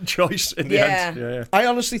better choice in the end. Yeah. I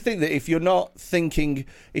honestly think that if you're not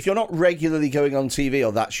regularly going on TV,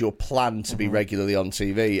 or that's your plan to be regularly on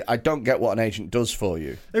TV, I don't get what an agent does for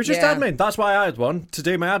you. It was just admin. That's why I had one, to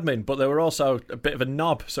do my admin. But they were also a bit of a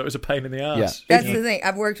knob, so it was a pain in the ass. That's the thing.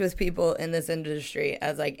 I've worked with people in this industry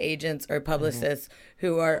as like agents or publicists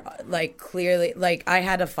who are like clearly like I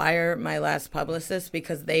had to fire my last publicist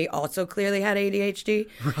because they also clearly had ADHD.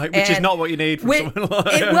 Right, which is not what you need from someone like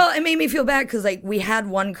that. Well, it made me feel bad because like we had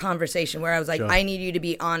one conversation where I was like, I need you to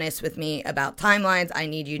be honest with me about timelines. I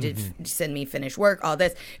need you to send me finished work, all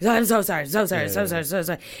this. I'm so sorry.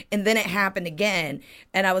 And then it happened again,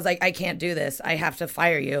 and I was like, I can't do this. I have to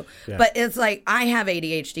fire you. Yeah. But it's like I have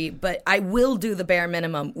ADHD, but I will do the bare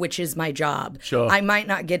minimum, which is my job. Sure. I might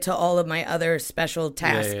not get to all of my other special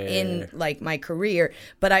tasks in like my career,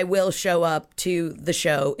 but I will show up to the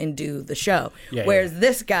show and do the show. Whereas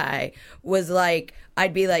this guy was like,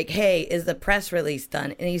 I'd be like, hey, is the press release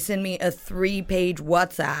done? And he sent me a 3-page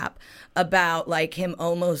WhatsApp about like him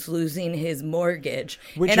almost losing his mortgage.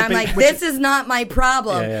 And I'm like, this is not my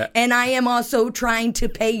problem. And I am also trying to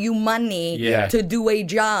pay you money to do a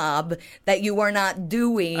job that you are not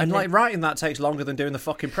doing. And like writing that takes longer than doing the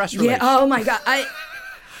fucking press release. Yeah, oh my God.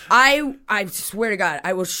 I swear to God,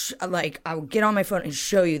 I will I will get on my phone and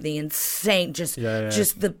show you the insane, just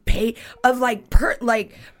the pay of like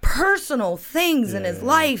personal things in his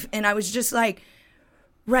life, and I was just like,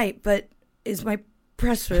 right, but is my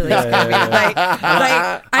press release gonna be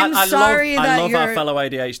like I'm sorry that I love our fellow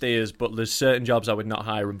ADHDers, but there's certain jobs I would not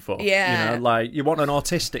hire them for. Yeah, you know, like you want an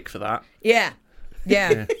autistic for that. Yeah.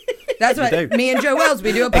 That's what me and Joe Wells,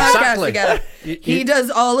 we do a podcast together. He does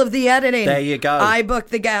all of the editing. There you go. I book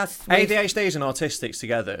the guests. ADHDs and autistics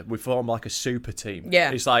together, we form like a super team. Yeah.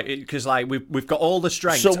 It's like, because like we've got all the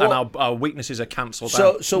strengths and our weaknesses are cancelled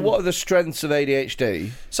out. So what are the strengths of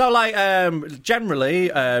ADHD? So like generally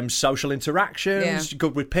social interactions,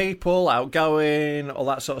 good with people, outgoing, all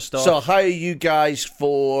that sort of stuff. So hire you guys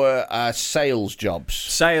for sales jobs.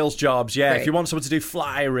 Sales jobs, yeah. Right. If you want someone to do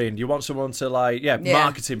flyering, you want someone to like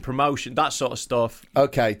marketing, promotion, that sort of stuff.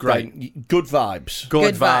 Okay, great. Good vibes.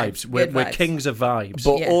 Good vibes. We're kings of vibes.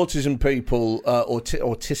 But autism people,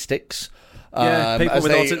 autistics, people as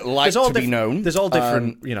with they autism, like to be known. There's all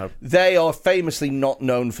different, you know. They are famously not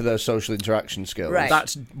known for their social interaction skills. Right.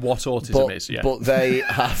 That's what autism is, yeah. But they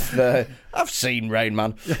have I've seen Rain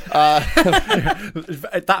Man.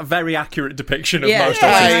 That very accurate depiction of most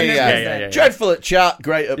autism. Yeah. Dreadful at chat,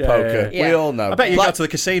 great at poker. Yeah. We all know. I bet you go to the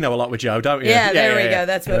casino a lot with Joe, don't you? Yeah, there we go.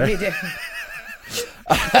 That's what we do.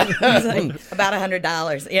 It's like about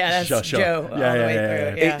 $100. Yeah, that's sure. Joe all the way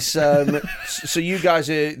through. Yeah. It's so you guys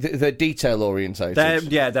are they're detail orientated.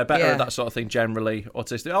 They're better at that sort of thing generally.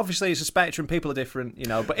 Autistic. Obviously, it's a spectrum. People are different, you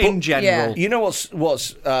know. But in general, you know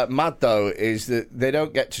what's mad though is that they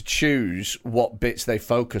don't get to choose what bits they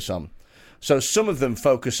focus on. So some of them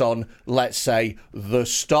focus on, let's say, the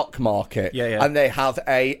stock market, and they have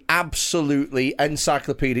a absolutely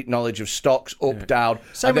encyclopedic knowledge of stocks up, down,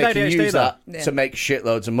 and they can use that to make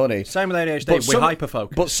shitloads of money. Same with ADHD, we're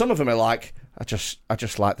hyper-focused. But some of them are like, I just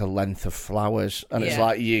like the length of flowers, and it's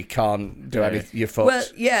like you can't do anything. You're fucked. Well,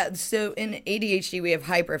 yeah. So in ADHD, we have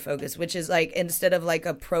hyper-focus, which is like instead of like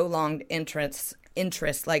a prolonged interest,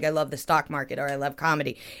 like I love the stock market or I love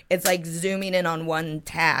comedy, it's like zooming in on one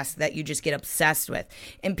task that you just get obsessed with.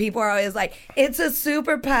 And people are always like, it's a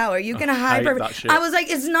superpower, you can hyper. I was like,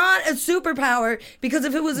 it's not a superpower, because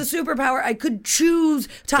if it was a superpower I could choose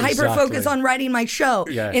to hyper focus on writing my show.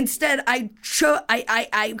 Instead I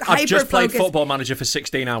hyper just played Football Manager for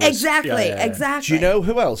 16 hours. Exactly. Do you know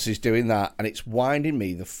who else is doing that? And it's winding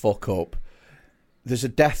me the fuck up. There's a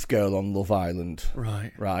deaf girl on Love Island.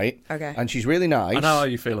 Right. Okay. And she's really nice. I know how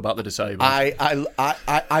you feel about the disabled.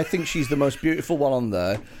 I think she's the most beautiful one on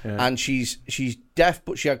there. Yeah. And she's deaf,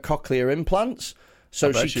 but she had cochlear implants.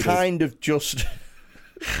 So she kind of just...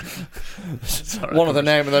 one of the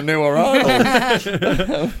name of the new arrival.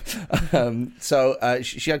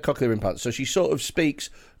 She had cochlear implants, so she sort of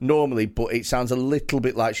speaks normally, but it sounds a little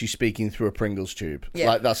bit like she's speaking through a Pringles tube.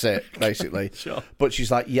 Like that's it, basically. Sure. But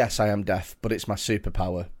she's like, yes, I am deaf, but it's my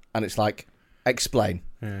superpower, and it's like, explain,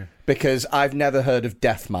 because I've never heard of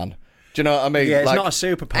deaf man. Do you know what I mean? Yeah, it's not a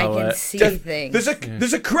superpower. I can see things. There's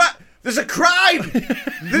a crime! There's a crime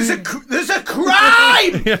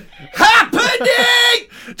happening!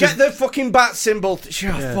 Get the fucking bat symbol.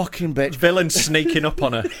 Fucking bitch. Villain sneaking up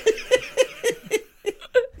on her.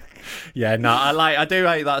 I do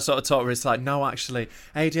hate that sort of talk where it's like, no, actually,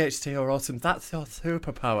 ADHD or autism, that's your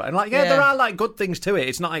superpower. And like, there are like good things to it.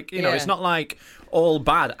 It's not like, it's not like all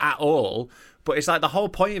bad at all. But it's like the whole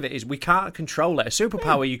point of it is we can't control it. A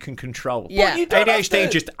superpower you can control. Yeah.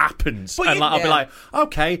 ADHD just happens. And like, I'll be like,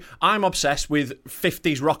 okay, I'm obsessed with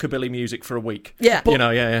 50s rockabilly music for a week. Yeah.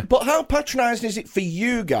 But, But how patronising is it for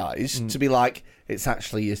you guys to be like, it's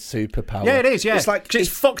actually your superpower? Yeah, it is, yeah. It's like, it's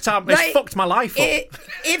fucked up. It's fucked my life up.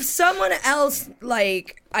 If someone else,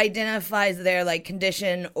 like, identifies their, like,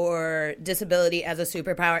 condition or disability as a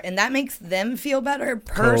superpower, and that makes them feel better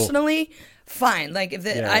personally... Cool. Fine, like if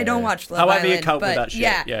I don't watch Love However Island, you cope with that shit.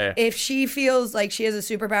 Yeah. If she feels like she has a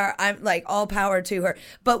superpower, I'm like all power to her.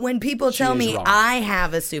 But when people tell me I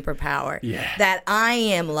have a superpower, that I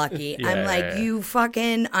am lucky, I'm like, you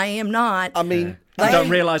fucking, I am not. I mean, you don't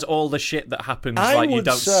realise all the shit that happens, you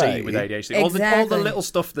don't see with ADHD. Exactly. All the little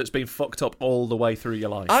stuff that's been fucked up all the way through your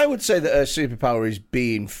life. I would say that her superpower is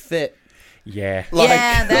being fit. Yeah.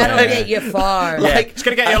 That'll get you far. It's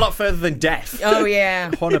going to get you a lot further than death. Oh, yeah.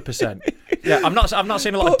 100%. Yeah, I'm not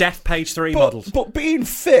seeing a lot of deaf page 3 models. But being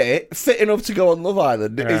fit enough to go on Love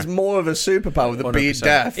Island is more of a superpower than 100%. Being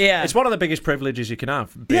deaf. Yeah. It's one of the biggest privileges you can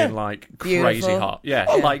have, being like crazy Beautiful. hot. Yeah.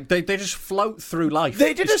 Like they just float through life.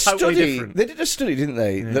 They did It's a totally study. different. They did a study, didn't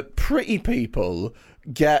they? That pretty people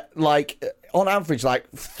get like on average like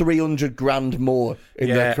 300 grand more in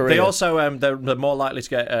their career. They also they're more likely to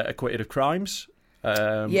get acquitted of crimes.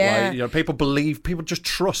 Like, people just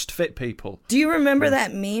trust fit people. Do you remember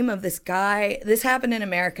that meme of this guy? This happened in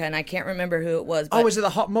America, and I can't remember who it was. But Is it the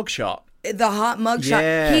hot mugshot? the hot mugshot.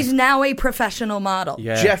 Yeah. He's now a professional model.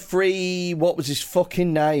 Yeah. Jeffrey, what was his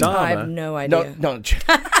fucking name? I have no idea. No,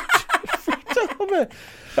 Jeffrey Dahmer.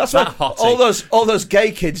 That's That what hottie. all those gay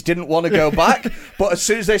kids didn't want to go back, but as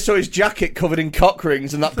soon as they saw his jacket covered in cock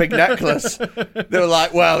rings and that big necklace, they were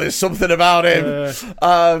like, "Well, there's something about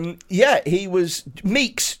him." He was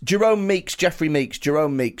Jerome Meeks,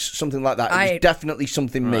 something like that. It was definitely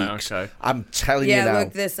something Meeks. Okay. I'm telling you now. Yeah,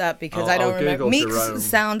 look this up because I don't remember. Google Meeks Jerome.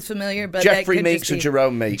 sounds familiar, but Jeffrey that could Meeks just or be...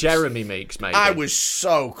 Jerome Meeks? Jeremy Meeks, maybe. I was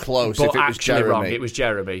so close. but If it was actually Jeremy, wrong. It was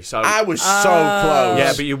Jeremy. So I was so close.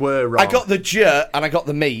 Yeah, but you were wrong. I got the J and I got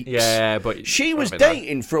the Meeks. Yeah, but she was I mean, that-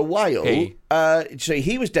 dating for a while. He? So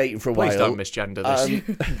he was dating for a Please while. don't misgender this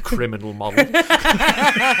criminal model.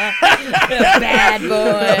 Bad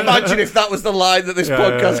boy. Imagine if that was the line that this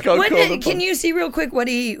podcast got called. Can you see real quick what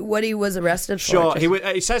he was arrested for? Sure,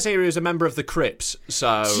 it says here he was a member of the Crips.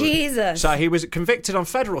 So Jesus. So he was convicted on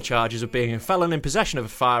federal charges of being a felon in possession of a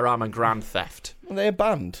firearm and grand theft. Are they a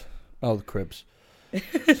band? Oh, the Cribs.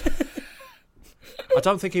 I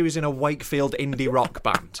don't think he was in a Wakefield indie rock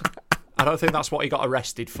band. I don't think that's what he got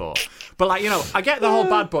arrested for. But, like, I get the whole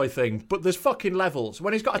bad boy thing, but there's fucking levels.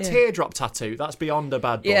 When he's got a teardrop tattoo, that's beyond a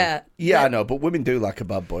bad boy. Yeah, I know, but women do like a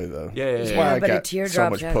bad boy, though. Yeah. That's why I but a get so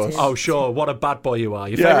teardrop much tattoo. puss. Oh, sure, what a bad boy you are.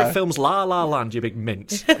 Your favourite film's La La Land, you big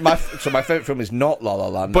mince. My favourite film is not La La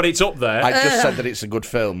Land. But it's up there. I just said that it's a good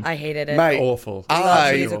film. I hated it. Mate, Awful. I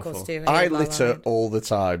love musicals too. I hated La La litter Land. all the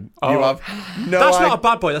time. Oh. You have no That's idea. not a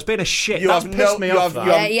bad boy, that's being a shit. You That's have pissed no- me you off, have-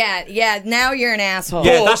 that. you have- Yeah. Now you're an asshole.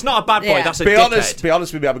 Yeah, that's not a bad boy, Yeah. that's a Be dickhead.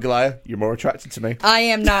 honest with me, Abigoliah. You're more attracted to me. I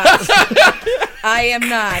am not. I am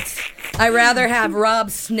not. I rather have Rob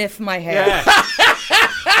sniff my hair. Yeah.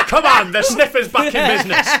 Come on, the sniffer's back in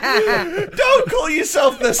business. Don't call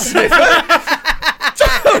yourself the sniffer.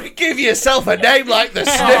 Don't give yourself a name like the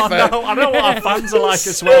sniffer. Oh, no, I know what our fans are like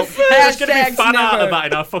as well. There's going to be Hashtag fan art sniffer. of that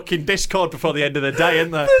in our fucking Discord before the end of the day,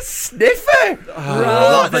 isn't there? The sniffer. What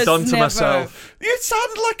have I the done to sniffer. myself? You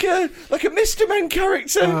sounded like a Mr. Men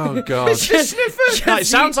character. Oh, God. Mr. Sniffer. No, it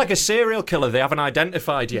sounds like a serial killer they haven't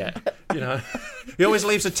identified yet. He always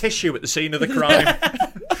leaves a tissue at the scene of the crime.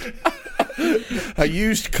 A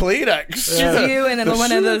used Kleenex. Just you and then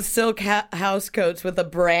one of those silk house coats with a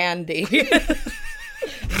brandy.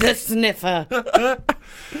 The sniffer.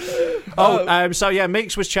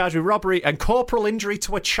 Meeks was charged with robbery and corporal injury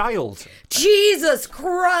to a child. Jesus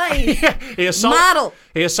Christ. He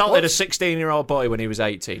assaulted a 16-year-old boy when he was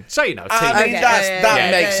 18. So, teenagers. I mean,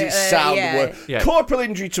 that makes it sound worse. Yeah. Corporal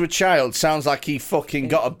injury to a child sounds like he fucking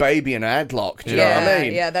got a baby in a headlock. Do you know what I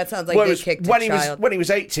mean? Yeah, that sounds like they kicked a child. When he was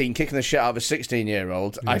 18, kicking the shit out of a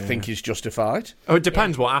 16-year-old, I think is justified. Oh, it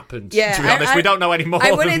depends what happened. Yeah, to be honest, we don't know any more I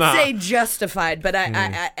than wouldn't that. say justified, but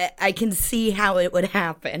I can see how it would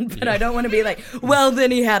happen. But I don't want to be like, well,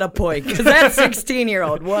 then he had a point. Because that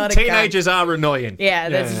 16-year-old, what a Teenagers are annoying. Yeah,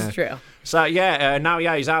 this is true. So now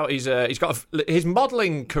he's out. He's got his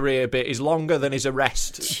modelling career bit is longer than his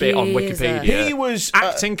arrest bit on Wikipedia. He was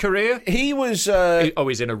acting career. He was.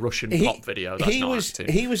 He's in a Russian pop video. That's not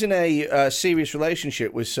acting. He was in a serious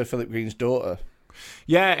relationship with Sir Philip Green's daughter.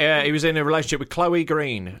 Yeah, he was in a relationship with Chloe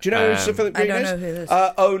Green. Do you know who Sir Philip Green is? I don't know who this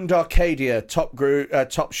is. Owned Arcadia, Top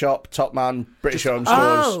Shop, Top Man, British owned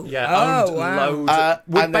stores. Owned loads.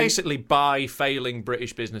 Would and basically buy failing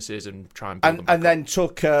British businesses and try and build them back and then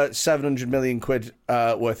took 700 million quid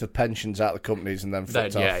worth of pensions out of the companies and then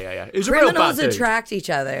fucked off. Yeah. It was a real bad Criminals dude. attract each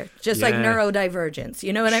other, just like neurodivergence.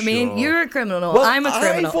 You know what I mean? Sure. You're a criminal. Well, I'm a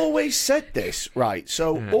criminal. I've always said this, right?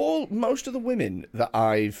 So most of the women that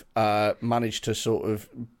I've managed to sort of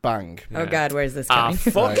bang. Oh God, where's this Ah, coming?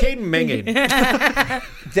 fucking minging.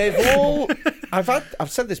 They've all. I've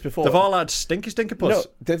said this before. They've all had stinky puss.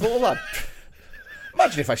 No, they've all had.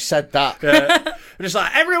 Imagine if I said that. Just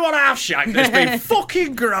like everyone I've shagged has been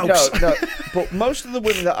fucking gross. No, but most of the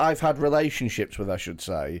women that I've had relationships with, I should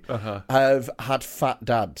say, have had fat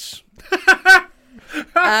dads.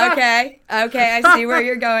 Okay, I see where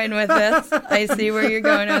you're going with this.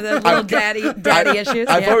 Little daddy issues.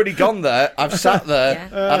 I've already gone there. I've sat there,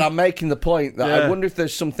 Yeah. and I'm making the point that I wonder if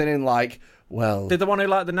there's something in like, well... Did the one who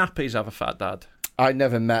liked the nappies have a fat dad? I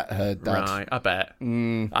never met her dad. Right, I bet.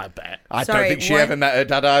 I bet. I Sorry, don't think she one- ever met her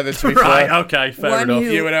dad either, to be Right, fair. okay, fair One enough.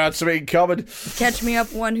 who- You and her had something in common. Catch me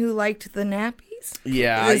up, one who liked the nappies?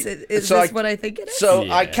 Yeah. Is this what I think it is? So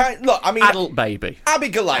Yeah. I can't... Look, I mean... Adult baby.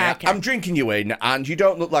 Abigoliah, Okay. I'm drinking you in, and you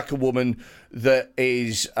don't look like a woman that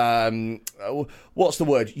is... what's the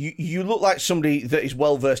word? You look like somebody that is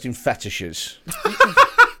well-versed in fetishes.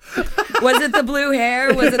 Was it the blue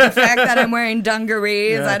hair? Was it the fact that I'm wearing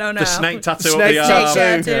dungarees? I don't know. The snake tattoo Snake up the arm.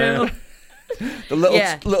 tattoo. The little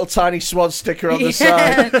Yeah. little tiny swan sticker on the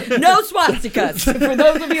side. No swastikas, for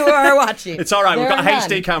those of you who are watching. It's all right. We've There got a are HD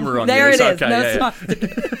none. camera on There you. it It's is. okay. No yeah.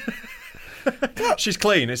 swastikas. She's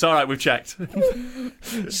clean. It's all right. We've checked.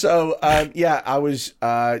 So, I was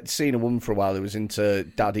seeing a woman for a while who was into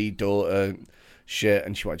daddy-daughter shit,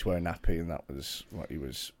 and she wanted to wear a nappy, and that was what he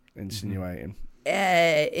was insinuating.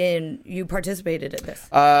 And you participated in this.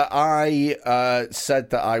 I said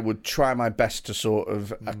that I would try my best to sort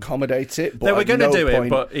of accommodate it. But They were at going to no do point... it,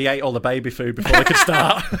 but he ate all the baby food before they could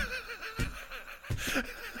start.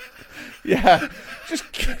 Yeah.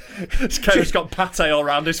 Kevin's got pate all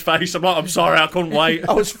around his face. I'm sorry, I couldn't wait.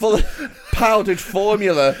 I was full of powdered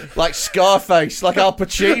formula, like Scarface, like Al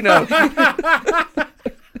Pacino.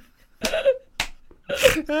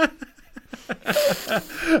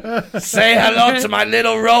 Say hello to my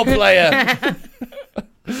little role player.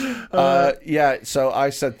 So I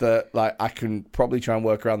said that like I can probably try and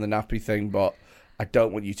work around the nappy thing, but I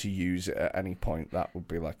don't want you to use it at any point. That would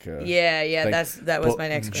be like a Yeah, thing. that was But my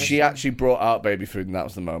next question. She actually brought out baby food, and that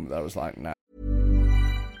was the moment that I was like, nah.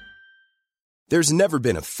 There's never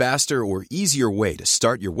been a faster or easier way to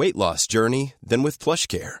start your weight loss journey than with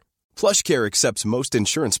PlushCare. PlushCare accepts most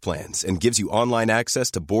insurance plans and gives you online access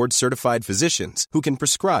to board-certified physicians who can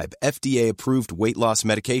prescribe FDA-approved weight loss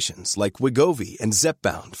medications like Wegovy and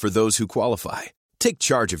Zepbound for those who qualify. Take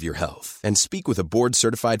charge of your health and speak with a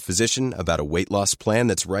board-certified physician about a weight loss plan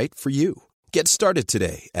that's right for you. Get started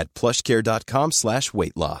today at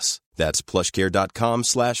plushcare.com/weight loss. That's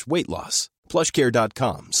plushcare.com/weight loss.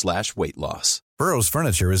 plushcare.com/weight loss. Burrow's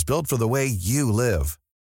furniture is built for the way you live.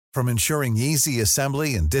 From ensuring easy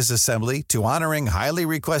assembly and disassembly to honoring highly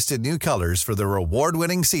requested new colors for their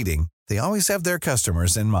award-winning seating, they always have their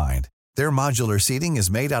customers in mind. Their modular seating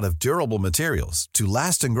is made out of durable materials to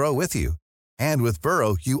last and grow with you. And with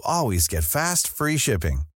Burrow, you always get fast, free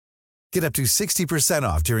shipping. Get up to 60%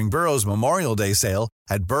 off during Burrow's Memorial Day sale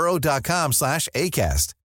at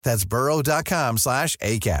burrow.com/ACAST. That's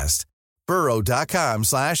burrow.com/ACAST.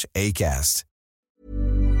 burrow.com/ACAST.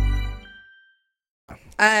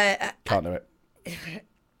 Can't do it.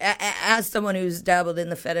 As someone who's dabbled in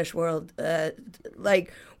the fetish world,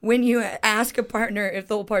 like when you ask a partner if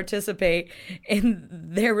they'll participate and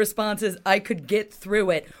their response is, I could get through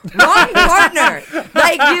it. Wrong partner.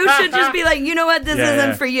 Like, you should just be like, you know what, this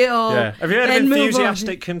isn't for you. Yeah. Have you heard of and move on.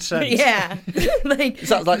 enthusiastic consent? Yeah. Like, Is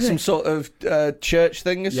that like some sort of church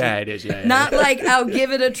thing or something? Yeah, it is. Yeah. not like, I'll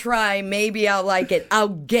give it a try, maybe I'll like it. I'll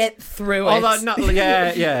get through it. Although,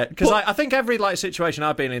 yeah. Because I think every like situation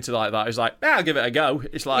I've been into like that is like, yeah, I'll give it a go.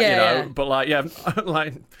 It's like, Yeah. but like, yeah,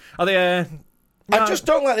 like, are they? I just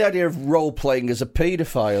don't like the idea of role playing as a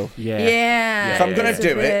paedophile. Yeah. If I'm going it's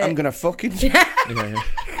to a do it, bit- I'm going to fucking...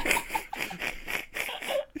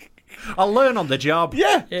 I'll learn on the job.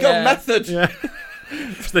 Yeah, got method. Yeah.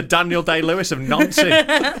 It's the Daniel Day-Lewis of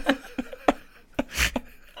nonsense.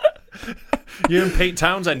 You and Pete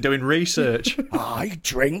Townsend doing research. I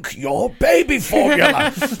drink your baby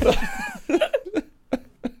formula.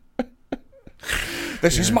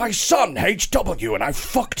 This is my son, HW, and I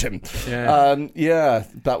fucked him. Yeah.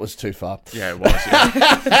 That was too far. Yeah, it was.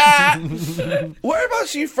 Yeah.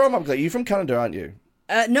 Whereabouts are you from? Are you from Canada, aren't you?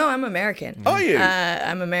 No, I'm American. Are you?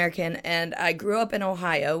 I'm American, and I grew up in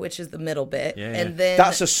Ohio, which is the middle bit. Yeah. And then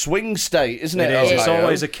That's a swing state, isn't it? It is. It's Ohio?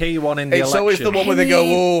 always a key one in the It's election. always the one where they go,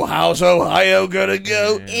 oh, how's Ohio gonna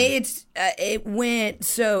go? it went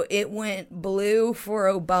blue for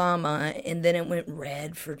Obama, and then it went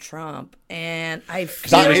red for Trump, and I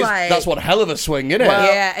feel like That's one hell of a swing, isn't it?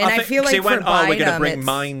 yeah, and I think- feel 'cause like he went, for we're going to Biden, bring it's-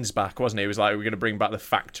 mines back, wasn't he? It was like, we're going to bring back the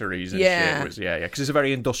factories and Yeah. shit. It was, because it's a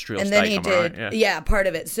very industrial and state, then he am I did, right? yeah, part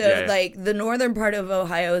of it. So, Yeah. like, the northern part of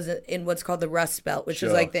Ohio is in what's called the Rust Belt, which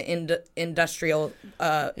is like the industrial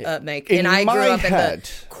make. In And I my grew up in head-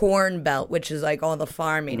 the Corn Belt, which is like all the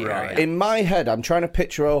farming area. In my head, I'm trying to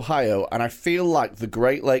picture Ohio Ohio, and I feel like the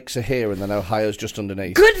Great Lakes are here and then Ohio's just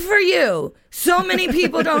underneath. Good for you. So many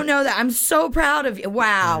people don't know that. I'm so proud of you.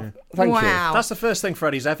 Wow. Thank you. That's the first thing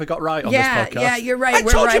Freddie's ever got right on this podcast. Yeah, you're right. I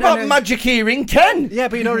told you about magic earring, Ken. Yeah,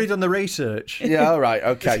 but you'd already done the research. Yeah, all right,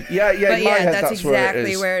 okay. Yeah, But in my head, that's where exactly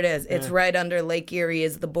it is. where it is. It's right under Lake Erie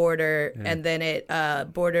is the border, and then it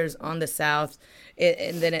borders on the south.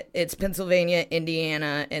 And then it's Pennsylvania,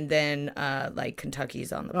 Indiana, and then like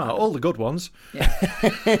Kentucky's on the bottom. All the good ones.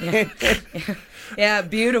 Yeah,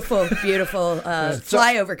 beautiful, beautiful.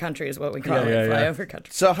 Flyover country is what we call it. Flyover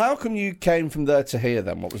country. So how come you came from there to here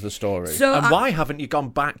then? What was the story? So And why haven't you gone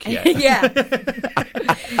back yet? yeah.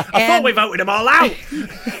 I thought we voted them all out.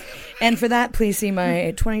 And for that, please see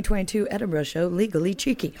my 2022 Edinburgh show, Legally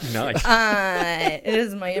Cheeky. Nice. It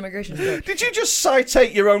is my immigration story. Did you just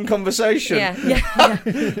citate your own conversation? Yeah.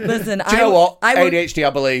 Listen, Do you know what? I will, ADHD, I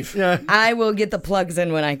believe. Yeah. I will get the plugs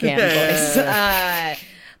in when I can, boys.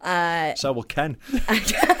 So will Ken.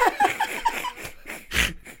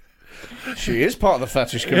 She is part of the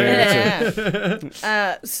fetish community.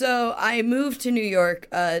 So I moved to New York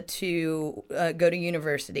to go to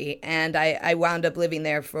university, and I wound up living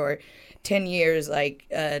there for 10 years,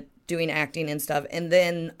 like doing acting and stuff. And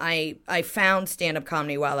then I found stand-up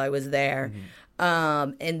comedy while I was there.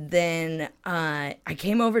 And then I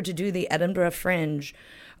came over to do the Edinburgh Fringe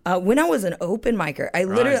when I was an open micer.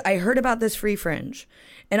 I heard about this free Fringe.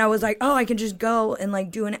 And I was like, oh, I can just go and like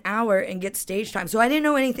do an hour and get stage time. So I didn't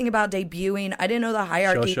know anything about debuting. I didn't know the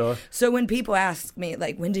hierarchy. Sure. So when people ask me,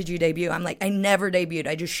 like, when did you debut? I'm like, I never debuted.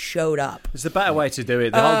 I just showed up. It's the better way to do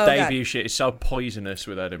it. The whole debut shit is so poisonous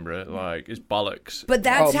with Edinburgh. Like, it's bollocks. But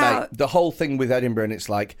that's how... Mate, the whole thing with Edinburgh, and it's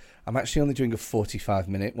like, I'm actually only doing a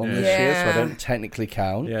 45-minute one this year, so I don't technically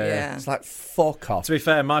count. Yeah. It's like, fuck off. To be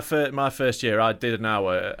fair, my first year I did an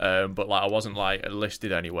hour, but like I wasn't like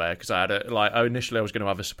listed anywhere because I had initially I was going to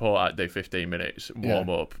have a support act do 15 minutes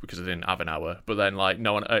warm up because I didn't have an hour, but then like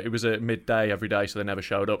no one, it was at midday every day, so they never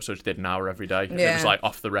showed up, so I just did an hour every day. Yeah. It was like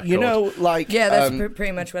off the record. You know, like that's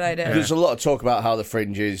pretty much what I did. There's a lot of talk about how the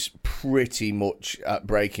Fringe is pretty much at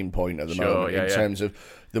breaking point at the moment in terms of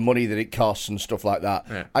the money that it costs and stuff like that.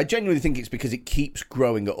 Yeah. I genuinely think it's because it keeps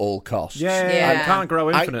growing at all costs. Yeah. It can't grow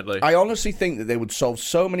infinitely. I honestly think that they would solve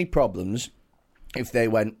so many problems if they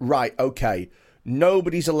went, right, okay,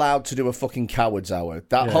 nobody's allowed to do a fucking coward's hour.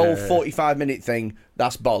 That whole 45-minute thing,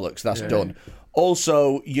 that's bollocks, that's done.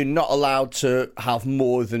 Also, you're not allowed to have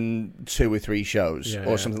more than 2 or 3 shows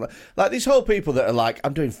or something like these whole people that are like,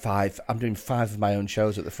 I'm doing 5 of my own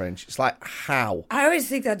shows at the Fringe. It's like, how? I always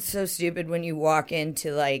think that's so stupid when you walk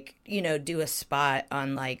into like, do a spot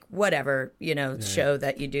on like whatever, show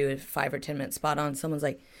that you do, a 5 or 10 minute spot on. Someone's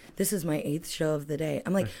like, this is my 8th show of the day.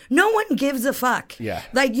 I'm like, no one gives a fuck. Yeah.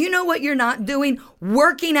 Like, you know what you're not doing?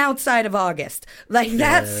 Working outside of August. Like,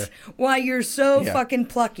 that's why you're so fucking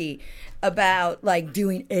plucky about like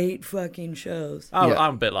doing 8 fucking shows. I'm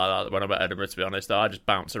a bit like that when I'm at Edinburgh, to be honest. I just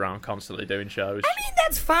bounce around constantly doing shows. I mean,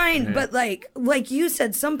 that's fine, but like you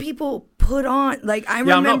said, some people put on, like, I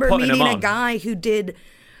remember meeting a guy who did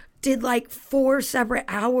like 4 separate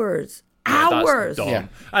hours. Hours. That's dumb.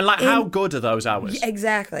 And like, how good are those hours?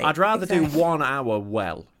 Exactly. I'd rather do 1 hour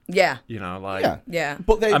well. Yeah. Yeah.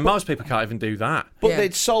 And most people can't even do that. But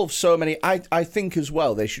they'd solve so many. I think as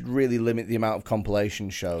well they should really limit the amount of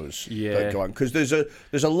compilation shows that go on, because there's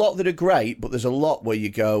a lot that are great, but there's a lot where you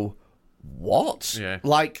go, what? Yeah.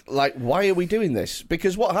 Like why are we doing this?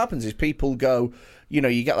 Because what happens is people go,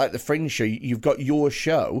 you get like the Fringe show, you've got your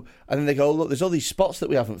show, and then they go, look, there's all these spots that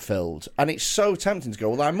we haven't filled, and it's so tempting to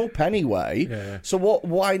go, well, I'm up anyway, so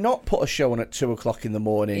why not put a show on at 2:00 in the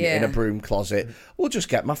morning in a broom closet? We'll just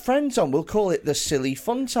get my friends on, we'll call it the silly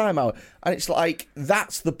fun time hour. And it's like,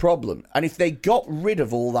 that's the problem. And if they got rid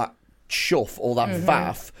of all that chuff, all that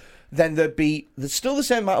faff, then there's still the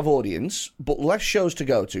same amount of audience, but less shows to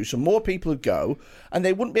go to, so more people would go, and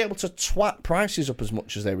they wouldn't be able to twat prices up as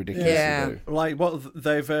much as they ridiculously do. Like,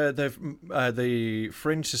 they've the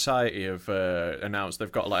Fringe Society have announced they've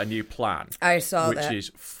got like a new plan. I saw that, which is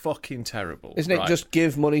fucking terrible. Isn't it just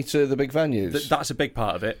give money to the big venues? That's a big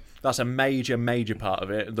part of it. That's a major part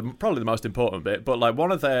of it. Probably the most important bit. But like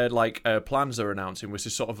one of their plans they're announcing was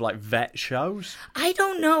to sort of like vet shows. I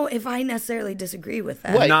don't know if I necessarily disagree with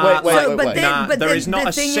that. Wait. There is not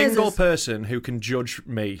a single person who can judge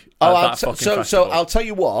me at that fucking festival. So I'll tell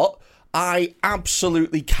you what. I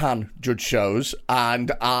absolutely can judge shows,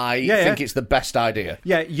 and I think it's the best idea.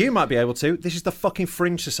 Yeah, you might be able to. This is the fucking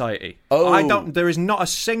Fringe Society. Oh. There is not a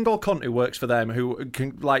single cunt who works for them who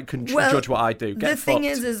can judge what I do. Get the thing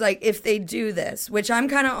fucked. is like, if they do this, which I'm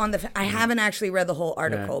kind of on I haven't actually read the whole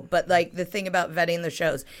article, but like the thing about vetting the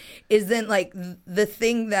shows is then like the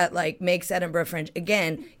thing that like makes Edinburgh Fringe,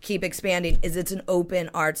 again, keep expanding, is it's an open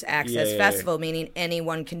arts access festival, meaning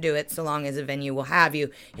anyone can do it so long as a venue will have you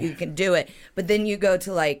can do it. But then you go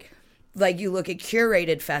to like you look at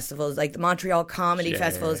curated festivals, like the Montreal Comedy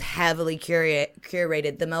Festival is heavily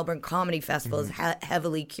curated. The Melbourne Comedy Festival is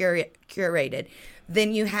heavily curated.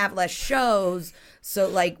 Then you have less shows, so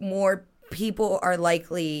like more people are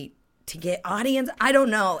likely to get audience. I don't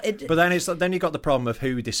know. But then you got the problem of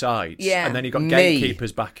who decides. Yeah. And then you got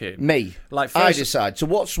gatekeepers back in. Me. Like I decide. So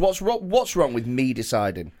what's wrong with me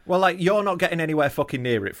deciding? Well, like, you're not getting anywhere fucking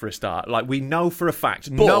near it for a start. Like, we know for a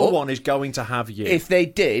fact no one is going to have you. If they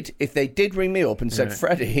did ring me up and said,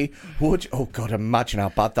 Freddie, oh God, imagine how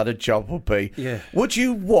bad that a job would be. Yeah. Would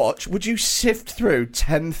you sift through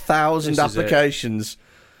 10,000 applications?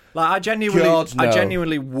 Like, I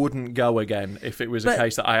genuinely wouldn't go again if it was a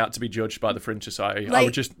case that I had to be judged by the Fringe Society. I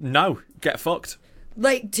would just, get fucked.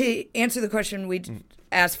 Like, to answer the question we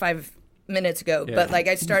asked 5 minutes ago, but like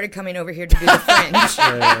I started coming over here to do the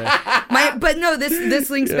Fringe. But no, this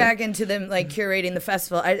links back into them like curating the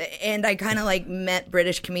festival. I kind of like met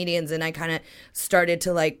British comedians, and I kind of started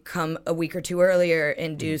to like come a week or two earlier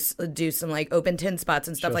and do some like open tent spots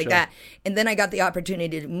and stuff that. And then I got the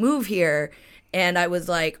opportunity to move here. And I was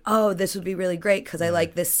like, oh, this would be really great because I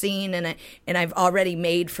like this scene, and I've already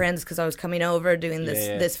made friends because I was coming over doing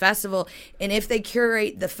this festival. And if they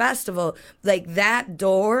curate the festival, like that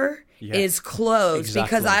door is closed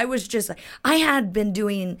because I was just like, I had been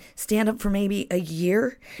doing stand up for maybe a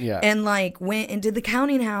year, and like went into the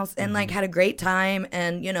counting house and like had a great time,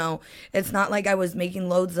 and you know, it's not like I was making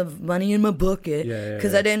loads of money in my bucket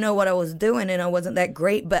because I didn't know what I was doing and I wasn't that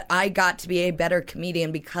great, but I got to be a better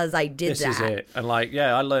comedian because I did that. This is it. And like,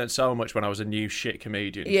 I learned so much when I was a new shit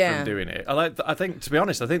comedian from doing it. I think, to be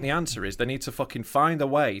honest, I think the answer is they need to fucking find a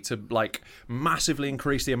way to like massively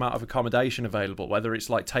increase the amount of accommodation available, whether it's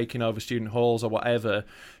like taking over student halls or whatever,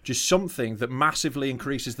 just something that massively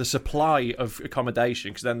increases the supply of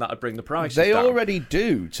accommodation, because then that would bring the prices down. They already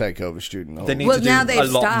do take over student halls. They need to do now they've a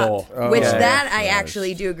lot stopped, more. Which I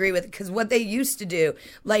actually do agree with, because what they used to do,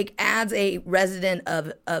 like as a resident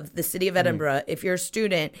of the city of Edinburgh, if you're a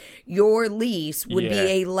student, your lease would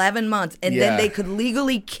be 11 months, and then they could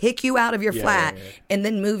legally kick you out of your flat and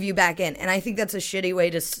then move you back in. And I think that's a shitty way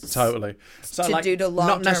to do to long-term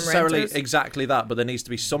not necessarily renters. exactly that, but there needs to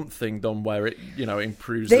be something done where it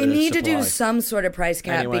improves. They the need supply. to do some sort of price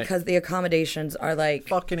cap because the accommodations are like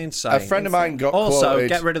fucking insane. A friend of mine got also quoted,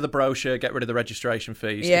 get rid of the brochure, get rid of the registration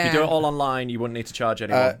fees. If you do it all online, you wouldn't need to charge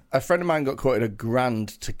anyone. A friend of mine got quoted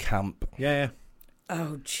 $1,000 to camp.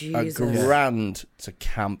 Oh Jesus! $1,000 to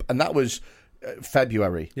camp, and that was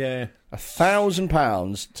February.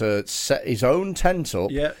 £1,000 to set his own tent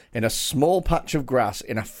up in a small patch of grass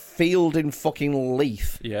in a field in fucking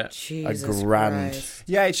Leith. Jesus $1,000. Christ.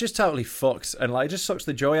 Yeah, it's just totally fucked, and like it just sucks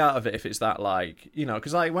the joy out of it if it's that, like, you know,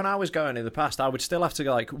 because like when I was going in the past, I would still have to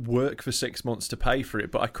like work for 6 months to pay for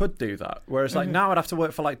it, but I could do that. Whereas like now I'd have to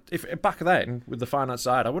work for like, if back then with the finance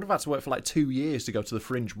side, I would have had to work for like 2 years to go to the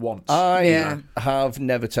Fringe once. I have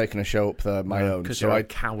never taken a show up there my own, because so you're a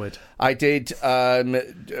coward. I did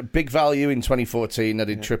Big Value in 2014. I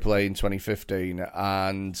did AAA in 2015,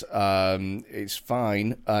 and it's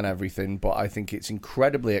fine and everything, but I think it's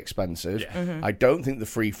incredibly expensive. I don't think the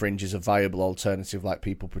free Fringe is a viable alternative like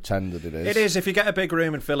people pretend that it is. It is. If you get a big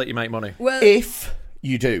room and fill it, you make money. Well, if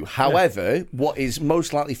you do. However, what is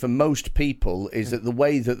most likely for most people is that the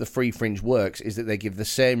way that the free Fringe works is that they give the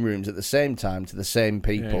same rooms at the same time to the same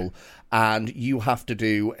people, and you have to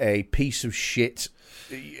do a piece of shit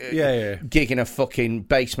gig in a fucking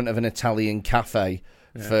basement of an Italian cafe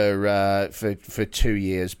for 2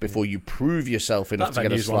 years before you prove yourself enough to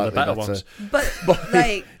get a slightly better ones. But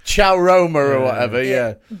like Ciao Roma or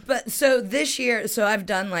whatever, But so this year, I've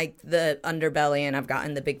done like the underbelly, and I've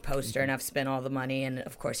gotten the big poster, and I've spent all the money, and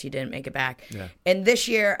of course you didn't make it back. And this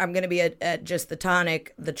year I'm going to be at just the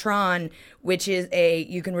Tron, which is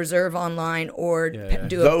you can reserve online or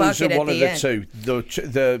do a Those bucket are one at of the the end.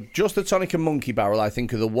 two. Just the Tonic and Monkey Barrel, I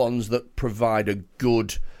think, are the ones that provide a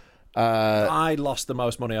good I lost the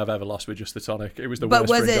most money I've ever lost with just the tonic. It was the worst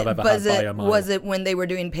fringe I've ever had by a mile. Was it when they were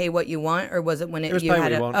doing pay what you want, or was it when it was you pay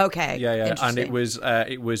had what you want? Okay, yeah, and it was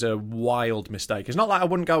a wild mistake. It's not like I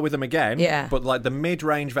wouldn't go with them again. Yeah, but like the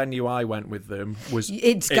mid-range venue I went with them was.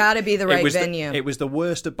 It's got to be the right venue. It was the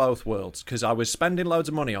worst of both worlds because I was spending loads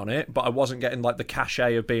of money on it, but I wasn't getting like the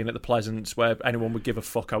cachet of being at the Pleasance where anyone would give a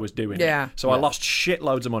fuck I was doing it. So I lost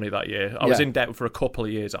shitloads of money that year. I was in debt for a couple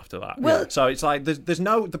of years after that. Well, so it's like there's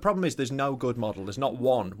no. The problem is there's no good model. There's not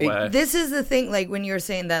one where this is the thing. Like when you're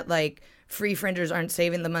saying that, like free fringers aren't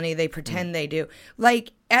saving the money, they pretend they do.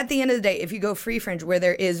 Like at the end of the day, if you go free fringe where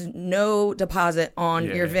there is no deposit on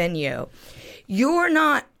your venue, you're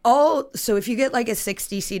not all. So if you get like a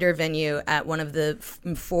 60-seater venue at one of the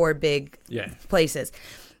 4 big places.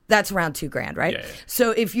 That's around $2,000, right? Yeah.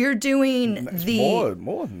 So if you're doing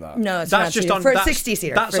more than that. No, it's that's just on for a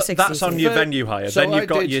 60-seater. That's on your venue hire. Then you've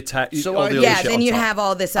got your then you have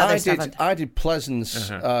all this other stuff. I did Pleasance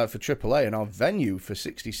for AAA, and our venue for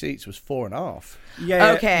 60 seats was 4.5.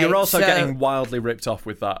 Yeah. Okay. You're also getting wildly ripped off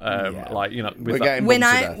with that. Like with that.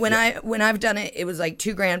 When I've done it, it was like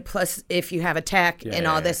 $2,000 plus if you have a tech and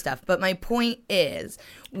all this stuff. But my point is,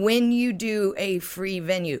 when you do a free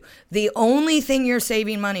venue, the only thing you're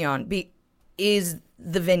saving money on is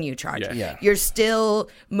the venue charge.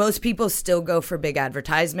 Most people still go for big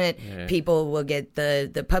advertisement. People will get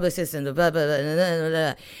the publicist and the blah, blah, blah, blah,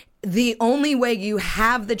 blah. The only way you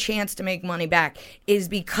have the chance to make money back is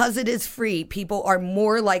because it is free. People are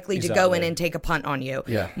more likely to go in and take a punt on you.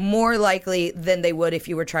 More likely than they would if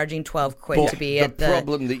you were charging 12 quid to be at the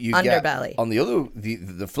problem that you underbelly. Get on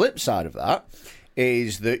the flip side of that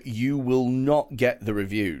is that you will not get the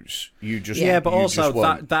reviews. You just but also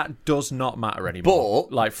that does not matter anymore.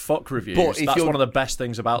 But like fuck reviews. But that's one of the best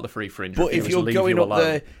things about the free fringe. But if you're going up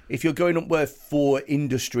there for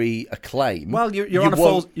industry acclaim, well, you're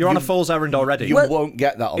on a fool's errand already. You won't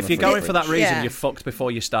get that. If you're going for that reason, you're fucked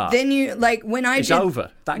before you start. Then you it's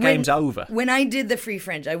over. That game's over. When I did the free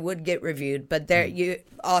fringe, I would get reviewed, but there you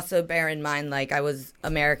also bear in mind, like I was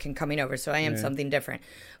American coming over, so I am something different.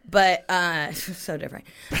 But so different,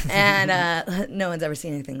 and no one's ever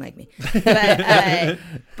seen anything like me.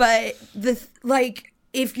 But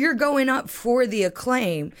if you're going up for the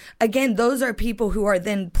acclaim, again, those are people who are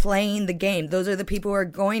then playing the game. Those are the people who are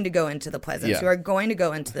going to go into the Pleasance, who are going to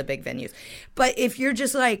go into the big venues. But if you're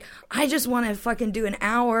just like, I just want to fucking do an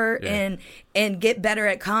hour and get better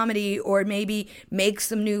at comedy, or maybe make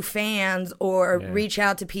some new fans, or reach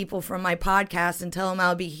out to people from my podcast and tell them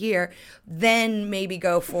I'll be here, then maybe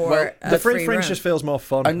go for the free fringe just feels more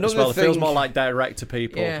fun as well. It feels more like direct to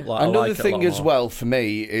people. Another thing as well for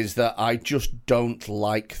me is that I just don't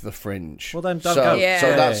like the fringe. Well, then don't go.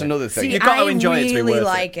 So that's another thing. See, you've got to enjoy it to be worth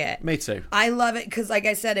like it. Me too. I love it because, like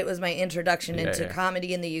I said, it was my introduction into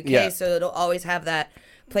comedy in the UK, so it'll always have that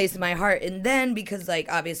place in my heart. And then because, like,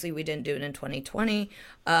 obviously we didn't do it in 2020,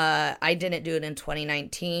 I didn't do it in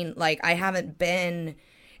 2019. Like, I haven't been,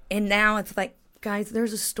 and now it's like, guys,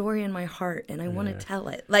 there's a story in my heart and I want to tell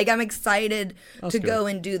it. Like, I'm excited to go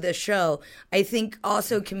and do this show. I think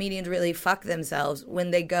also comedians really fuck themselves when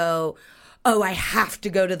they go, oh, I have to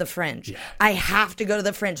go to the Fringe. Yeah. I have to go to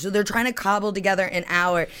the Fringe. So they're trying to cobble together an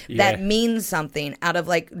hour that means something out of,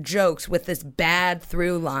 like, jokes with this bad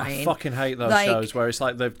through line. I fucking hate those shows where it's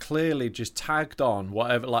like they've clearly just tagged on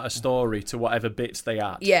whatever, like a story to whatever bits they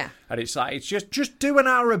add. Yeah. And it's like, it's just do an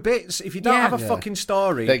hour of bits. If you don't have a fucking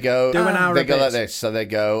story, they go, do an hour of bits. They go like this. So they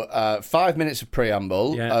go 5 minutes of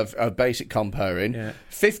preamble of basic comparing,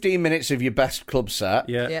 15 minutes of your best club set,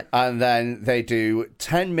 and then they do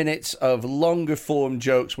 10 minutes of longer form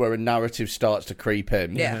jokes where a narrative starts to creep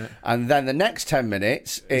in. Yeah. And then the next 10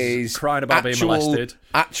 minutes is crying about being molested.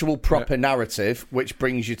 Actual proper narrative, which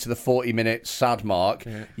brings you to the 40-minute sad mark.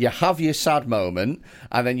 Yeah. You have your sad moment,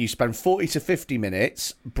 and then you spend 40 to 50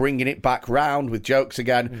 minutes bringing it back round with jokes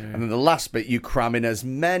again. Yeah. And then the last bit, you cram in as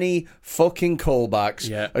many fucking callbacks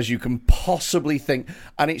as you can possibly think.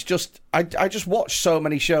 And it's just, I just watch so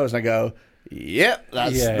many shows and I go, yep,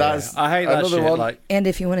 that's I hate that another shit. one. Like, and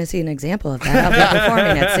if you want to see an example of that, I'll be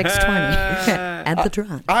performing at 6:20 at the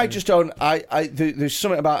Drunk. I just don't. There's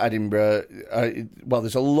something about Edinburgh.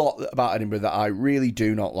 There's a lot about Edinburgh that I really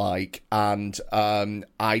do not like, and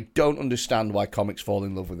I don't understand why comics fall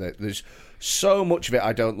in love with it. There's so much of it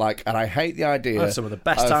I don't like, and I hate the idea. I had some of the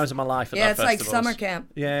best times of my life at that festival. Yeah, it's like summer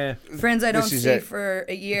camp. Yeah. Friends I don't see for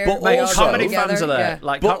a year. But also, comedy fans are there. Yeah.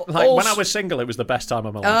 Like when I was single, it was the best time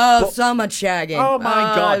of my life. Oh, so much shagging. Oh, my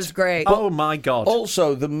God. It was great. Oh, my God.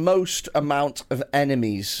 Also, the most amount of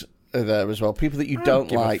enemies are there as well. People that you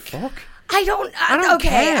don't like. I I don't okay,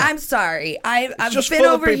 care. I'm sorry. I've just been full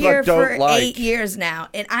of over people I here don't for like. 8 years now,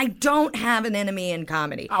 and I don't have an enemy in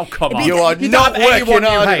comedy. Oh, come on. You are You not don't have anyone working you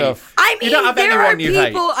hard hate. enough. I You mean, don't have there are anyone you hate.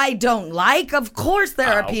 people I don't like. Of course,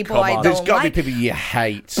 there are people come I on. don't There's got to like. be people you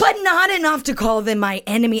hate. But not enough to call them my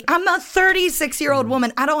enemy. I'm a 36-year-old Hmm.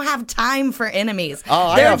 woman. I don't have time for enemies.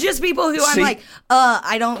 I They're have- just people who I'm See- like,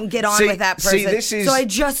 I don't get on See- with that see, person. this is- so I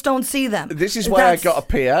just don't see them. This is why I got a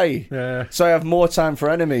PA. Yeah. So I have more time for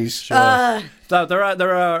enemies. So there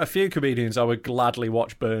are a few comedians I would gladly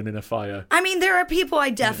watch burn in a fire. I mean, there are people I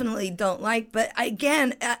definitely don't like, but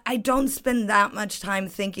again, I don't spend that much time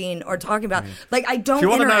thinking or talking about. Like, I don't. If you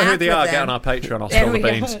want to know who interact they with are, them. get on our Patreon. I'll There spill we the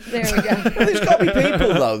go. beans. There we go. Well, there's got to be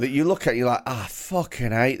people though that you look at, you're like, I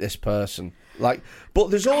fucking hate this person. Like, but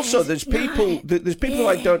there's also there's people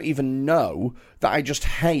I don't even know that I just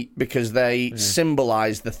hate because they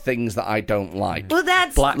symbolise the things that I don't like. Well,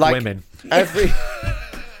 that's Black Like women. every.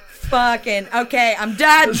 fucking okay. I'm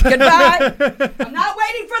done. Goodbye. I'm not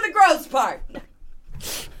waiting for the gross part.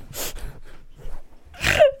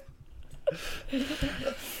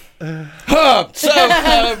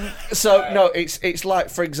 So no, it's like,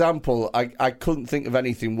 for example, I couldn't think of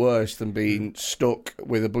anything worse than being stuck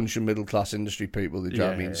with a bunch of middle class industry people that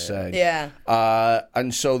drive me insane. Yeah.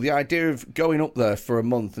 And so the idea of going up there for a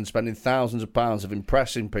month and spending thousands of pounds of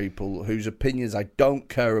impressing people whose opinions I don't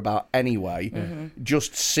care about anyway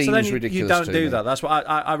just seems So then ridiculous. you don't to do me. that. That's what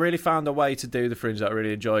I really found a way to do the Fringe that I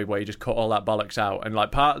really enjoyed, where you just cut all that bollocks out. And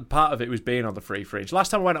like part of it was being on the free Fringe. Last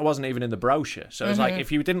time I went, I wasn't even in the brochure. So it's like,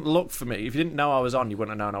 if you didn't look for me, if you didn't know I was on, you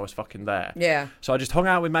wouldn't have known I was fucking there. Yeah. So I just hung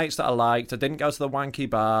out with mates that I liked. I didn't go to the wanky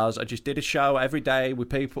bars. I just did a show every day with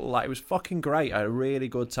people. Like, it was fucking great. I had a really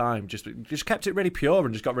good time. Just kept it really pure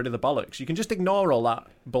and just got rid of the bollocks. You can just ignore all that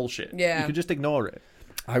bullshit. Yeah. You can just ignore it.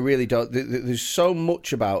 I really don't. There's so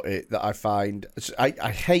much about it that I find. I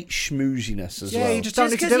hate schmooziness as well. You just don't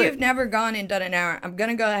Just need to because do you've it. never gone and done an hour, I'm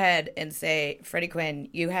going to go ahead and say, Freddie Quinn,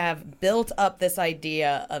 you have built up this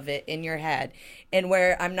idea of it in your head. And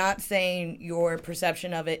where I'm not saying your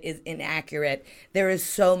perception of it is inaccurate, there is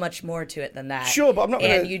so much more to it than that. Sure, but I'm not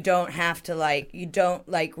And gonna- you don't have to, like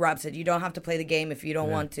Rob said, you don't have to play the game if you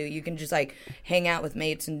don't want to. You can just, hang out with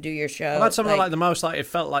mates and do your show. I had something it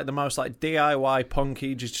felt like the most DIY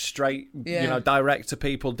punky, just straight, direct to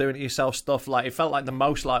people, doing it yourself stuff. Like, it felt like the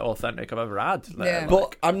most authentic I've ever had. Yeah.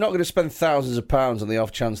 But I'm not going to spend thousands of pounds on the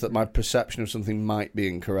off chance that my perception of something might be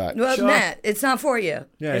incorrect. Well, Matt, it's not for you.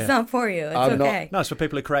 Yeah, it's not for you. It's I'm not- okay. No, it's for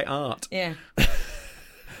people who create art. Yeah.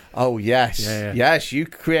 Oh yes, Yeah. yes, you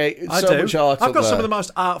create I so do. much art. I've up got some there. of the most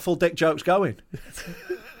artful dick jokes going.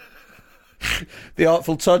 The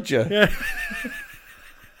Artful Todger. Yeah.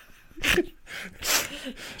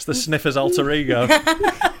 It's the sniffer's alter ego.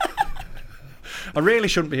 I really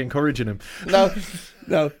shouldn't be encouraging him. No.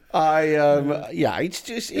 It's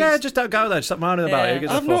just. Just don't go there. Just stop moaning about it. Who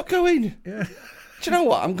gives a I'm not fuck? going. Yeah. Do you know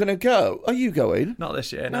what? I'm going to go. Are you going? Not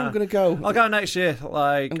this year, No, no. I'm going to go. I'll go next year.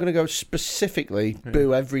 Like, I'm going to go specifically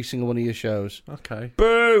boo every single one of your shows. okay.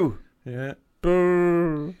 Boo! Yeah.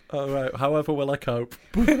 Boo. All right. However will I cope?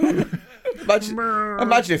 Imagine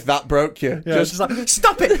if that broke you. Yeah, just like,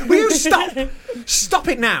 stop it! Will you stop? Stop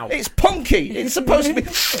it now! It's punky. It's supposed to be.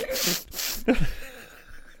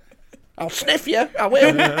 I'll sniff you. I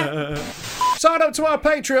will. Sign up to our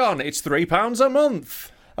Patreon. It's £3 a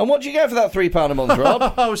month. And what do you get for that £3 a month,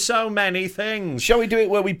 Rob? Oh, so many things. Shall we do it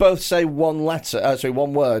where we both say one word,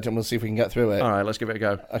 and we'll see if we can get through it? All right, let's give it a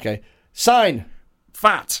go. Okay. Sign.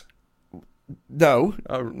 Fat. No.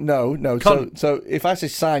 Oh. No. Cunt. So if I say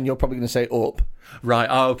sign, you're probably going to say up. Right.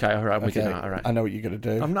 Oh, okay. All right. I'm with you Okay. now. All right. I know what you're going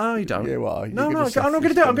to do. No, you don't. You are. No, You're no. gonna I'm not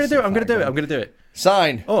going to do it. I'm going to do it. I'm going to do it. I'm going to do it.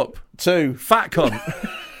 Sign. Up. 2. Fat cunt.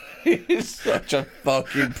 You're such a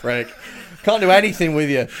fucking prick. Can't do anything with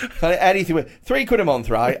you. Can't do anything with £3 a month,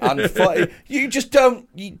 right? And you just don't.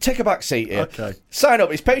 You take a back seat here. Okay. Sign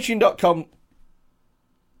up. It's patreon.com.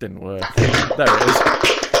 Didn't work. There it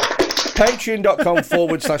is.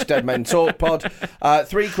 Patreon.com/Dead Men Talk Pod.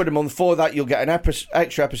 £3 a month. For that, you'll get an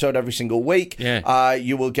extra episode every single week. Yeah.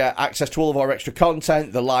 You will get access to all of our extra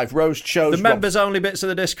content, the live roast shows, The members only bits of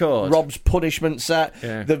the Discord. Rob's punishment set,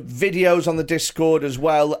 Yeah. the videos on the Discord as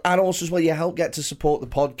well, and also as well, you help get to support the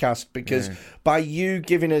podcast because by you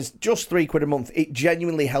giving us just £3 a month, it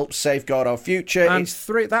genuinely helps safeguard our future. And It's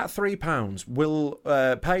that £3 will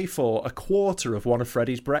pay for a quarter of one of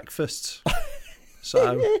Freddie's breakfasts.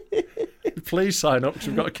 So please sign up because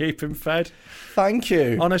we've got to keep him fed. Thank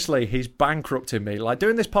you. Honestly, he's bankrupting me. Like,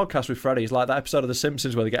 doing this podcast with Freddie is like that episode of The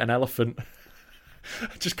Simpsons where they get an elephant.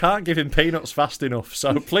 I just can't give him peanuts fast enough.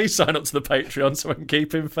 So please sign up to the Patreon so I can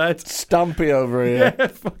keep him fed. Stampy over here. Yeah,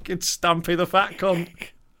 fucking Stampy the fat cunt.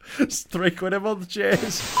 It's £3 a month, cheers.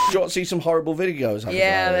 Do you want to see some horrible videos?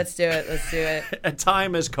 Yeah, let's do it. A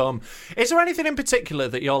time has come. Is there anything in particular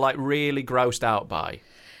that you're like really grossed out by?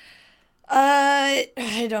 I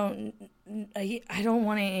don't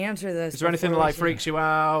want to answer this. Is there anything that like freaks you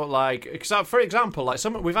out? Like, cause, for example, like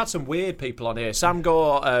we've had some weird people on here. Sam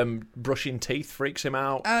Gore, brushing teeth freaks him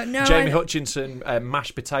out. No, Jamie Hutchinson,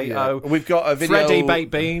 mashed potato. Yeah. We've got a video. Freddie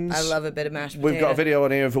baked beans. I love a bit of mashed potato. We've got a video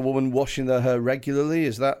on here of a woman washing their hair regularly.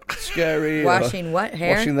 Is that scary? Washing what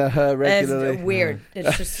hair? Washing their hair regularly. It's weird.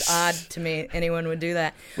 It's just odd to me. Anyone would do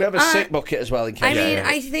that. We have a sick bucket as well in case. I mean,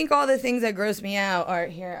 I think all the things that gross me out are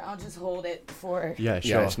here. I'll just hold it for. Yeah,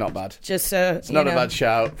 sure. Yeah, it's not bad. Just so it's not a bad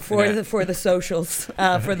shout for the socials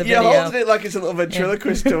for the video. You're holding it like it's a little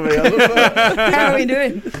ventriloquist to me. I love that. How are we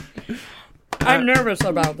doing? I'm nervous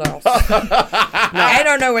about this. I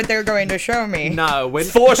don't know what they're going to show me. No,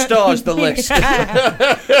 4 stars the list.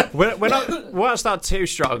 we're not start too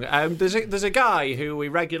strong. There's a guy who we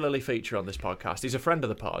regularly feature on this podcast. He's a friend of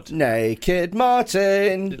the pod. Naked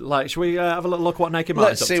Martin. Like, should we have a little look what Naked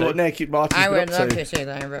Martin's Let's up see to? what Naked Martin's I up would to. love to see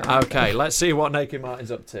that. Okay, let's see what Naked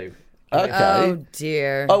Martin's up to. Okay. Oh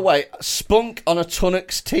dear. Oh wait, spunk on a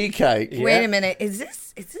Tunnocks tea cake. Wait a minute. Is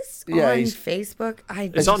this on Facebook?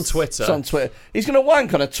 It's on Twitter. It's on Twitter. He's going to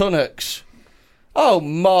wank on a Tunnocks. Oh,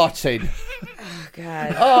 Martin. Oh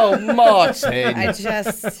God. Oh, Martin.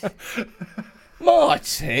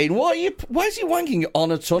 Martin, why is he wanking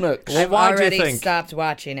on a Tunnocks? I've why do you already think? stopped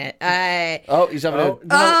watching it. He's having a...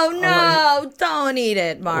 Oh no! Don't eat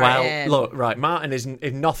it, Martin. Well, look, right, Martin is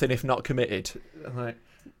nothing if not committed. Like,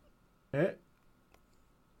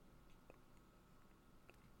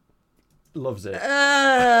 loves it.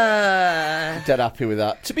 Dead happy with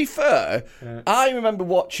that. To be fair, I remember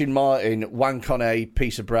watching Martin wank on a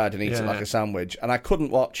piece of bread and eat it like a sandwich, and I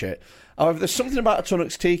couldn't watch it. However, there's something about a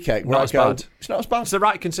Tunnocks tea cake where Not as bad. It's not as bad. It's the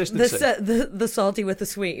right consistency. The salty with the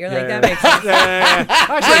sweet. You're like, that makes sense.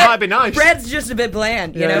 Actually, it might be nice. Bread's just a bit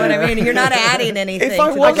bland. You know what I mean? You're not adding anything. If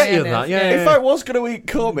I to was, the I get you blandness. that, If I was going to eat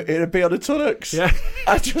cum, it'd be on a Tunnocks. Yeah.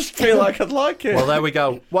 I just feel like I'd like it. Well, there we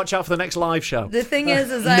go. Watch out for the next live show. The thing is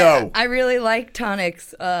No. I really like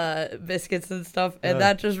tonics, biscuits and stuff, and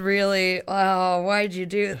that just really, why'd you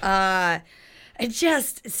do? It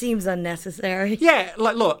just seems unnecessary. Yeah,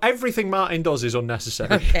 like look, everything Martin does is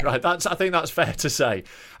unnecessary, right? I think that's fair to say.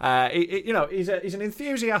 He's an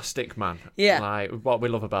enthusiastic man. Yeah, like what we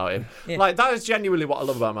love about him. Yeah. Like that is genuinely what I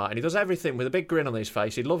love about Martin. He does everything with a big grin on his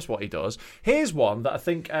face. He loves what he does. Here's one that I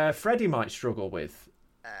think Freddie might struggle with.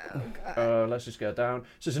 Oh God. Let's just go down.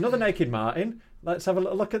 So there's another Naked Martin. Let's have a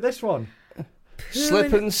little look at this one.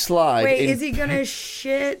 Slip and slide. Wait, is he gonna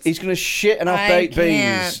shit? He's gonna shit and have baked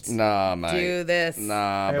beans. Nah, mate. Do this.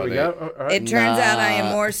 Nah, Here buddy. we go. All right. It turns out I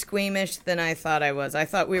am more squeamish than I thought I was. I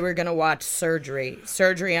thought we were gonna watch Surgery.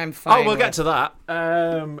 Surgery, I'm fine. Oh, we'll with. get to that. Do you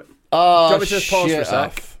Oh, want me to just pause for a shit sec?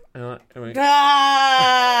 off. All right, here we go.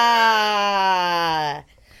 Ah!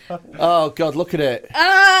 Oh, God, look at it.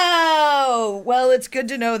 Oh! Well, it's good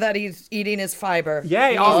to know that he's eating his fiber. Yeah,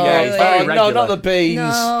 he's very regular. No, not the beans.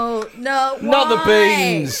 No, Not the why?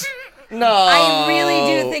 beans. No. I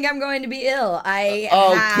really do think I'm going to be ill.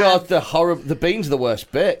 God, the beans are the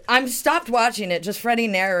worst bit. I'm stopped watching it, just Freddie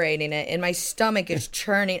narrating it, and my stomach is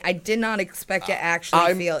churning. I did not expect to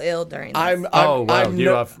actually feel ill during this. You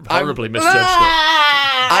have horribly misjudged it.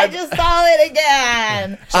 I just saw it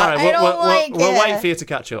again. Sorry, I don't like it. We'll wait for you to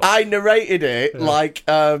catch up. I narrated it like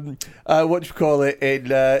what do you call it in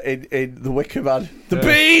The Wicker Man? The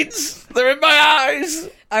beans, they're in my eyes.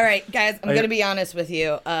 All right, guys, I'm going to be honest with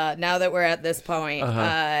you. Now that we're at this point,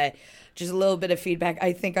 just a little bit of feedback.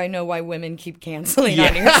 I think I know why women keep canceling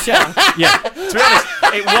on your show. Yeah, to be honest,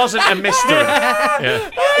 it wasn't a mystery.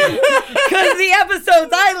 Because the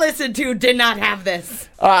episodes I listened to did not have this.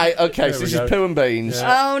 All right, okay, so we this go. is Poo and Beans.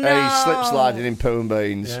 Yeah. Oh, no. He's slip sliding in Poo and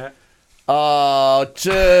Beans. Yeah. Oh,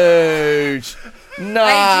 dude.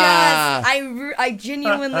 Nah. I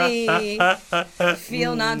genuinely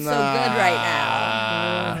feel not so good right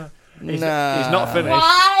now. He's not finished.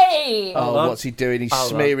 Why? Oh, what's he doing? He's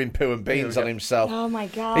smearing Poo and Beans on himself. Oh my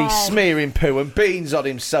God. He's smearing Poo and Beans on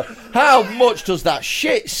himself. How much does that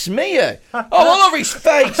shit smear? Oh, all over his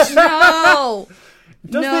face. No.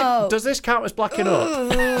 Does this count as blacking up?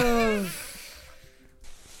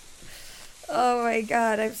 Oh my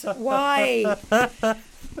God! Why?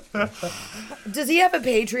 Does he have a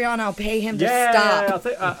Patreon? I'll pay him to stop.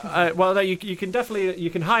 Yeah, I think, well, you can definitely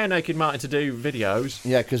hire Naked Martin to do videos.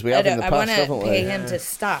 Yeah, because we have in the past, haven't we? I want to pay him to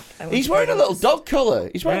stop. He's wearing a little dog collar.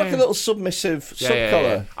 He's wearing like a little submissive sub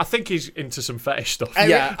collar. I think he's into some fetish stuff.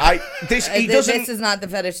 This is not the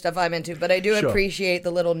fetish stuff I'm into, but I do appreciate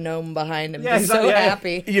the little gnome behind him. He's so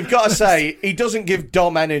happy. You've got to say, he doesn't give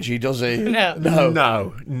Dom energy, does he?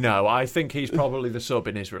 No. I think he's probably the sub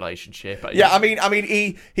in his relationship. Yeah, I mean,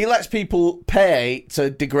 he lets people pay to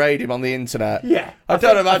degrade him on the internet. Yeah. I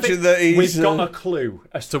don't imagine that he's... We've got a clue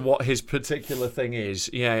as to what his particular thing is.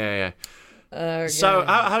 Yeah. Okay. So,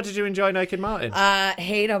 how did you enjoy Naked Martin?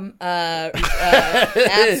 Hate him.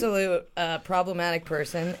 Absolute problematic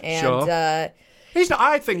person. And... He's not.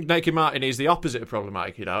 I think Naked Martin is the opposite of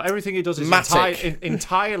problematic. Everything he does is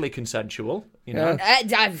entirely consensual.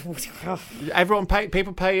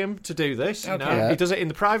 People pay him to do this. He does it in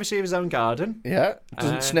the privacy of his own garden. Yeah,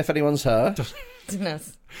 doesn't sniff anyone's hair.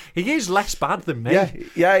 He is less bad than me.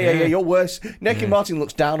 Yeah. You're worse. Naked Martin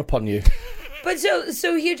looks down upon you. But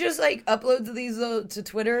so he just uploads these to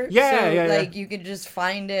Twitter. Yeah. You can just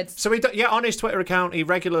find it. So on his Twitter account he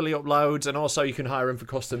regularly uploads, and also you can hire him for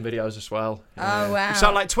custom videos as well. Oh wow!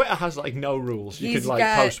 So Twitter has no rules. You can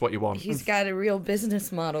post what you want. He's got a real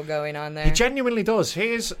business model going on there. He genuinely does.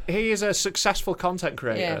 He is a successful content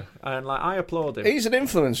creator, and I applaud him. He's an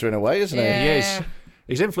influencer in a way, isn't he? Yeah. He is.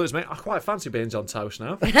 He's influenced me. I quite fancy beans on toast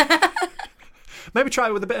now. Maybe try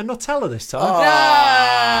it with a bit of Nutella this time.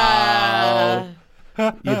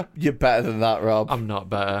 You're better than that, Rob. I'm not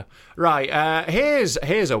better. Right,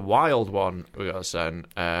 here's a wild one we got sent.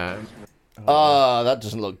 That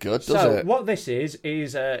doesn't look good, does it? So what this is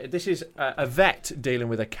a vet dealing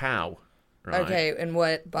with a cow. Right? Okay, and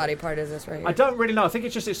what body part is this right here? I don't really know. I think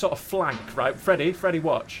it's just its sort of flank, right? Freddie,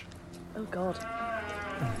 watch. Oh, God.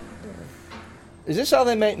 Is this how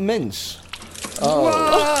they make mince?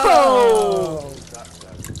 Oh.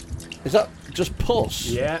 Is that just pus?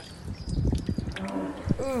 Yeah.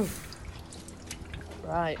 Oof.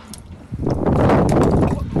 Right.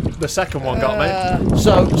 The second one got me.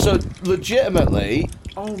 So legitimately...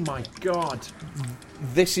 Oh, my God.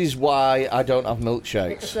 This is why I don't have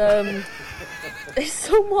milkshakes. It's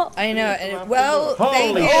somewhat... I know. Well,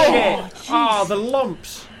 holy shit. Oh, the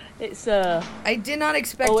lumps. It's I did not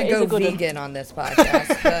expect to go vegan on this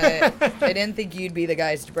podcast, but I didn't think you'd be the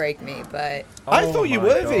guys to break me. But I thought you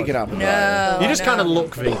were vegan, Abigoliah. No, you just kind of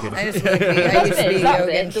look vegan. I just look vegan. I used to be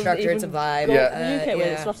yoga instructor. It's a vibe. UK with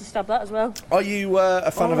it, so I have to stab that as well. Are you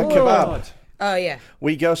a fan of a kebab? Oh, yeah.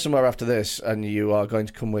 We go somewhere after this, and you are going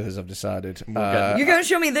to come with us, I've decided. You're going to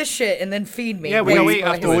show me this shit and then feed me. Yeah, we eat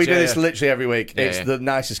afterwards. We do this literally every week. It's the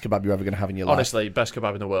nicest kebab you're ever going to have in your life. Honestly, best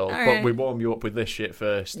kebab in the world. All but right. we warm you up with this shit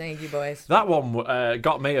first. Thank you, boys. That one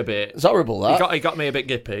got me a bit... It's horrible, that. It got me a bit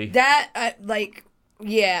gippy. That,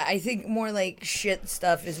 yeah, I think more shit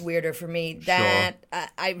stuff is weirder for me. That,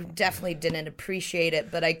 I definitely didn't appreciate it,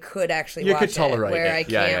 but I could actually watch it. You could tolerate where it. I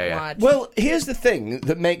can't watch. Well, here's the thing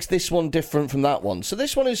that makes this one different from that one. So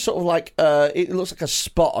this one is sort of it looks like a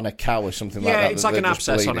spot on a cow or something like that. Yeah, it's like an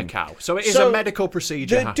abscess on a cow. So it is a medical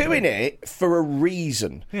procedure They're doing it for a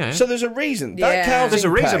reason. Yeah. So there's a reason. Yeah. That cow's There's a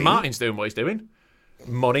reason pain. Martin's doing what he's doing.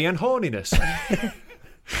 Money and horniness.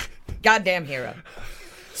 Goddamn hero.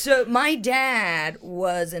 So my dad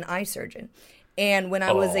was an eye surgeon, and when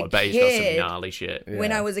I was a bet kid, he's got some gnarly shit.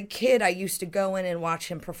 When I was a kid, I used to go in and watch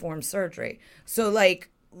him perform surgery. So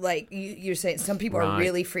you're saying, some people are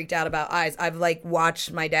really freaked out about eyes. I've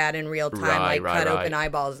watched my dad in real time, cut open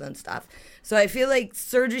eyeballs and stuff. So I feel like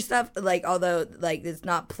surgery stuff, although it's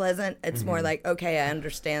not pleasant, it's more okay, I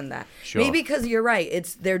understand that. Sure. Maybe because you're right,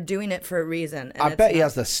 they're doing it for a reason. And I bet he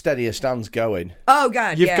has the steadiest hands going. Oh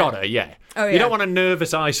God, You've got it, yeah. Oh, yeah. You don't want a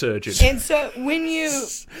nervous eye surgeon. And so when you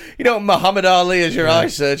don't Muhammad Ali as your eye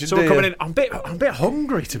surgeon. Someone coming in, I'm a bit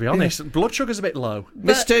hungry, to be honest. Blood sugar's a bit low.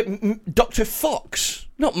 Dr. Fox,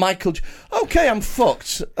 not Michael. Okay, I'm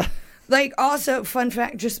fucked. Also, fun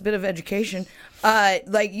fact, just a bit of education.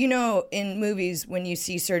 In movies, when you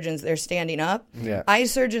see surgeons, they're standing up. Yeah. Eye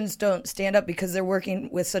surgeons don't stand up because they're working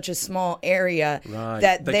with such a small area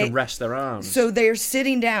that they can rest their arms. So they're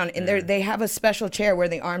sitting down, and they have a special chair where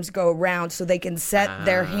the arms go around, so they can set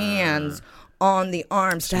their hands on the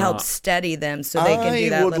arms to help steady them, so they can do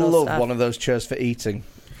that little stuff. I would love one of those chairs for eating.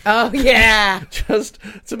 Oh yeah, just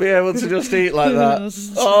to be able to just eat like that.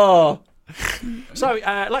 Oh. So,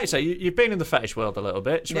 like you say, you've been in the fetish world a little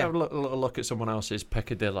bit. Should we have a little look at someone else's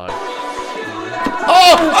peccadillo?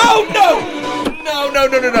 Oh no! No!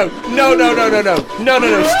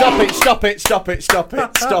 Stop it!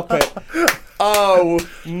 Oh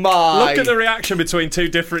my! Look at the reaction between two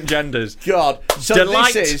different genders. God. So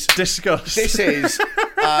Delight, this is disgust. This is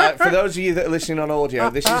for those of you that are listening on audio.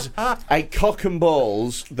 This is a cock and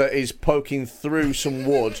balls that is poking through some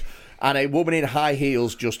wood. And a woman in high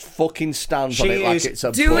heels just fucking stands on it like it's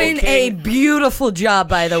a doing bug. a beautiful job,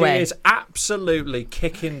 by the way. She is absolutely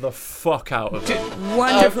kicking the fuck out of it.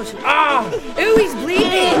 Wonderful. Ooh, he's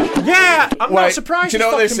bleeding. Yeah, I'm not surprised do you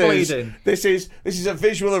know he's what fucking this bleeding. is? This is a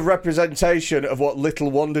visual of representation of what Little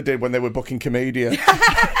Wonder did when they were booking Comedian.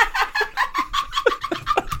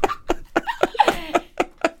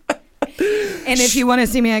 And if you want to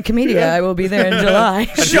see me at Comedia, I will be there in July.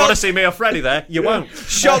 And if you want to see me or Freddie there, you won't.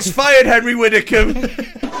 Shots fired, Henry Widdicombe.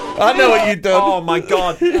 I know what you've done. Oh my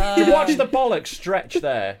God! You watch the bollocks stretch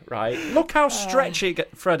there, right? Look how stretchy it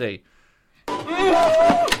gets, Freddie.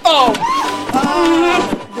 Oh!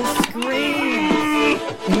 The scream.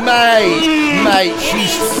 Mate,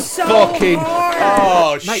 she's so fucking.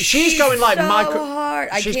 hard. Oh, Mate, she's going like so Michael. hard.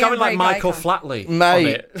 I She's can't going like break eye Michael contact. Flatley. Mate. On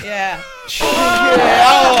it. Yeah.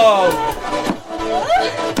 Oh!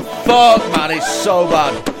 Fuck, man, it's so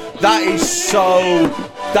bad. That's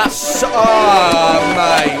so. Oh,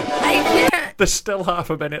 mate. I can't. There's still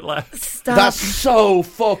half a minute left. Stop. That's so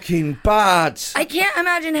fucking bad. I can't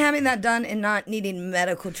imagine having that done and not needing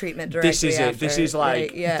medical treatment directly This is it. after. This is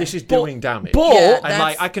like yeah. this is doing damage. but- Yeah, and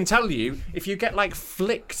like I can tell you, if you get like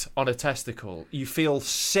flicked on a testicle, you feel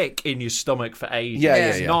sick in your stomach for ages. Yeah,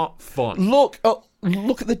 It's yeah. not fun. Look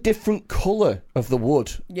at the different colour of the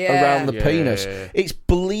wood around the penis. It's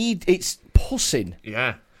It's pussing.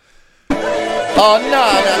 Yeah. Oh,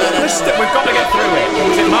 no. We've got to get through it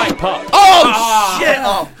because it might pop. Oh, shit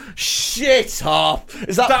off. Shit off.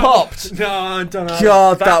 Is that popped? No, I don't know.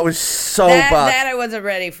 God, that was so bad. That I wasn't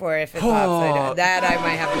ready for. If it pops, that I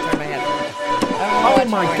might have to turn my head around. Oh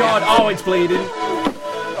my God! Oh, it's bleeding.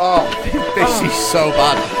 Oh, this is so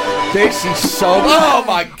bad. This is so bad. Oh,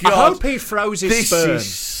 my God. I hope he froze his sperm. This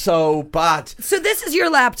is so bad. So this is your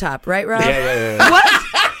laptop, right, Rob? Yeah. What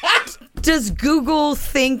does Google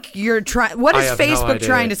think you're trying? What is I have no Facebook idea.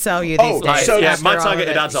 trying to sell you these days? so yeah, after my all of targeted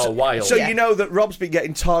it? ads are wild. So you know that Rob's been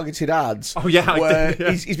getting targeted ads. Oh, yeah, I where did,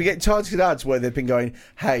 yeah. he's been getting targeted ads where they've been going,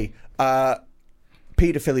 hey,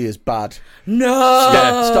 paedophilia is bad. No.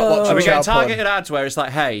 Stop watching Are we getting child porn. targeted ads where it's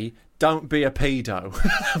like, hey, don't be a pedo?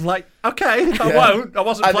 I'm like, okay, I won't. I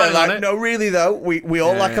wasn't And they're planning like, on it. no, really though, we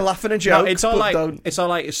all like a laugh and a joke. No, it's all but like don't. it's all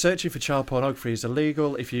like searching for child pornography is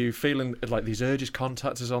illegal. If you feeling like these urges,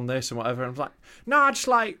 contact us on this and whatever. And I'm like, no, I just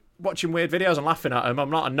like watching weird videos and laughing at them. I'm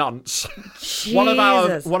not a nonce. One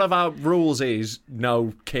of our rules is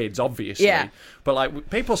no kids, obviously. Yeah. But like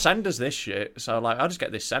people send us this shit, so like I just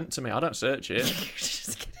get this sent to me. I don't search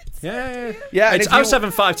it. Yeah. Yeah, and It's if you-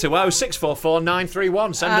 07520 644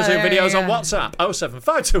 931. Send us your videos on WhatsApp.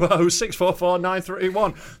 07520 644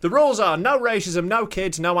 931. The rules are no racism, no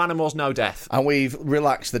kids, no animals, no death. And we've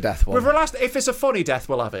relaxed the death one. We've relaxed. If it's a funny death,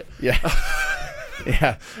 we'll have it. Yeah.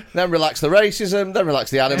 Yeah. Then relax the racism, then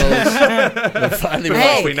relax the animals. Then finally Before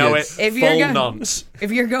relax we the know kids. it, full nonce.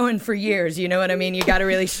 If you're going for years, you know what I mean? You got to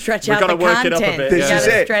really stretch We've out the gotta work it content. up a bit, You This got is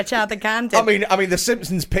to it. stretch out the content. I mean, The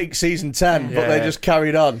Simpsons peaked season 10, but they Yeah. just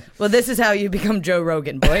carried on. Well, this is how you become Joe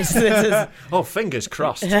Rogan, boys. This is Oh, fingers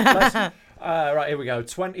crossed. Right, here we go.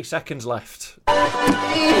 20 seconds left.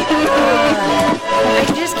 I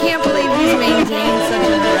just can't believe he's maintained such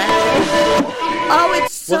a direction. Oh,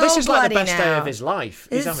 it's so Well, this is like the bloody best now. day of his life.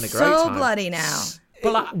 He's It's having a great so time. bloody now.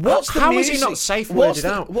 But like, What's the how music? is he not safe What's worded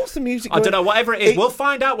the- out? What's the music? I don't know. Whatever it is, we'll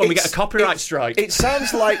find out when we get a it's- copyright it's- strike. It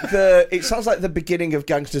sounds like the beginning of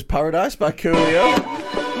Gangster's Paradise by Coolio.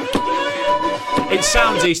 It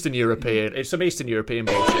sounds Eastern European. It's some Eastern European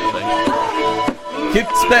bullshit thing. Keep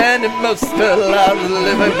spending most of our lives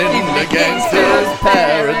living in the Gangster's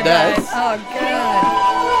Paradise. Oh,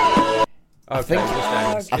 God. I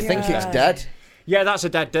think it's dead. Yeah, that's a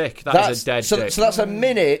dead dick. That's a dead dick. So that's a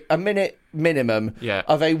minute minimum Yeah.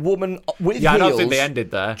 of a woman with Yeah, I heels don't think they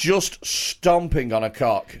ended there. just stomping on a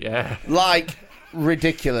cock. Yeah. Like,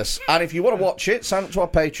 ridiculous. And if you want to watch it, sign up to our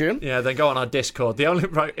Patreon. Yeah, then go on our Discord.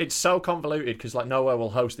 It's so convoluted because like nowhere will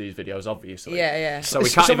host these videos, obviously. Yeah. So we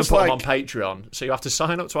It's can't even almost put them on like- Patreon. So you have to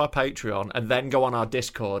sign up to our Patreon and then go on our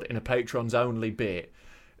Discord in a Patreons only bit,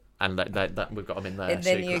 and that we've got them in there. And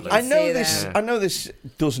then you secretly. can- I know see this. that. I know this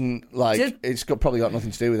doesn't like. Just- It's probably got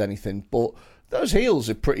nothing to do with anything, but Those heels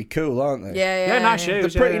are pretty cool, aren't they? Yeah, nice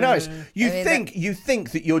shoes. They're pretty nice. You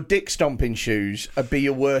think that your dick stomping shoes would be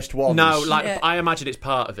your worst ones? No, I imagine it's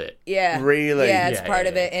part of it. Yeah. Really? Yeah, it's part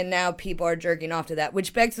of it, and now people are jerking off to that,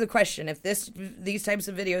 which begs the question, if these types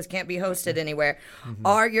of videos can't be hosted anywhere,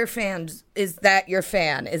 are your fans, is that your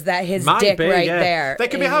fan? Is that his dick there? They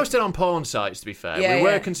could be hosted on porn sites, to be fair. Yeah, we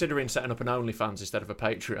were considering setting up an OnlyFans instead of a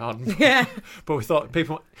Patreon. Yeah. But we thought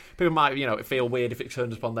people might, feel weird if it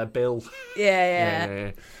turns up on their bill.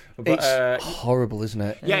 Yeah. But, it's horrible, isn't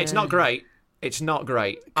it? Yeah, it's not great. It's not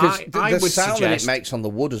great. Because I the would sound suggest, it makes on the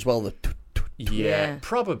wood as well.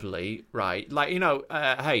 Probably, right. Like,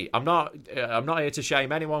 hey, I'm not here to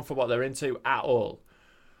shame anyone for what they're into at all.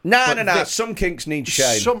 No. Some kinks need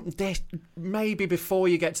shame. Maybe before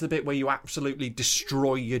you get to the bit where you absolutely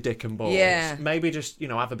destroy your dick and balls. Yeah. Maybe just,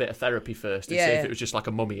 have a bit of therapy first and see if it was just like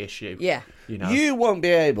a mummy issue. Yeah. You won't be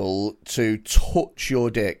able to touch your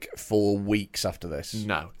dick for weeks after this.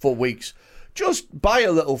 No. For weeks. Just buy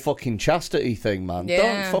a little fucking chastity thing, man. Yeah.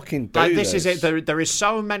 Don't fucking do this. This is it. There is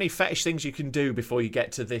so many fetish things you can do before you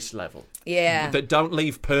get to this level. Yeah. That don't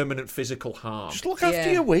leave permanent physical harm. Just look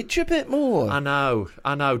after your witch a bit more. I know.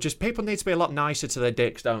 Just people need to be a lot nicer to their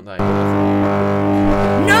dicks, don't they?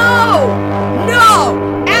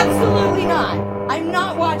 No! Absolutely not. I'm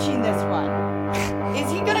not watching this one.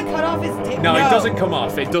 Is he gonna cut off his dick? No, it doesn't come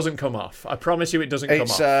off. It doesn't come off. I promise you it doesn't come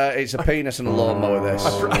off. It's a penis and a lawnmower, this.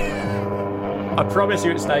 I promise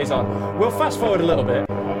you it stays on. We'll fast forward a little bit.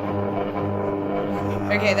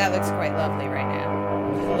 Okay, that looks quite lovely right now.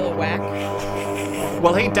 Just a little whack.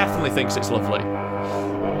 Well, he definitely thinks it's lovely. No,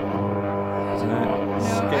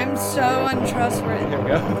 I'm so untrustworthy. Here we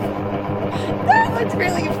go. That looks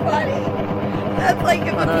really funny. That's like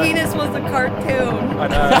if a penis was a cartoon. I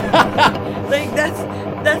know. Like, that's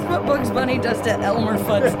what Bugs Bunny does to Elmer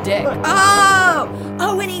Fudd's dick.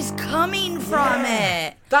 Oh, and he's coming from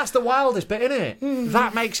it. That's the wildest bit, isn't it?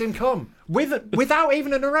 That makes him come without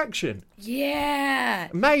even an erection. Yeah.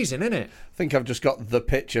 Amazing, isn't it? I think I've just got the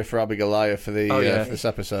picture for Abigoliah for the for this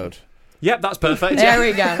episode. Yep, that's perfect. There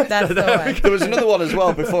we go. That's the one. There was another one as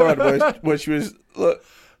well beforehand where she was... Look.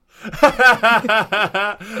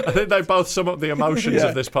 I think they both sum up the emotions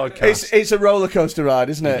of this podcast. It's a roller coaster ride,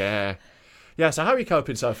 isn't it? Yeah. Yeah, so how are you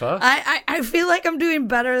coping so far? I feel like I'm doing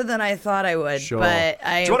better than I thought I would. Sure. But Do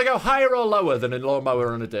you want to go higher or lower than a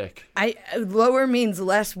lawnmower on a dick? Lower means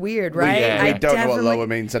less weird, right? We don't know what lower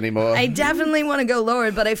means anymore. I definitely want to go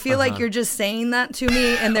lower, but I feel like you're just saying that to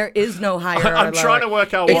me, and there is no higher or lower. I'm trying to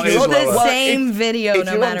work out what is lower. It's the same video, if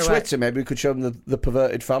no you're matter on Twitter, maybe we could show them the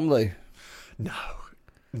perverted family. No,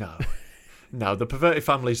 the perverted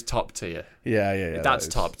family's top tier. Yeah. That's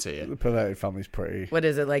top tier. The perverted family's pretty... What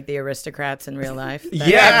is it, like the aristocrats in real life?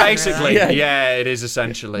 Yeah, basically. Yeah, it is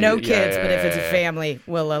essentially. No kids, but if it's a family,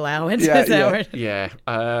 we'll allow it. Yeah.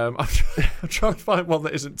 I'm trying to find one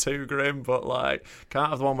that isn't too grim, but like, can't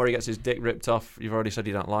have the one where he gets his dick ripped off. You've already said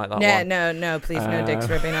you don't like that one. No, please, no dicks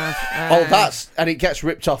ripping off. And it gets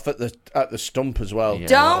ripped off at the stump as well. Yeah,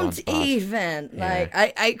 don't even. Like,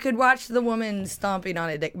 I could watch the woman stomping on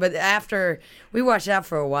a dick, but after we watched that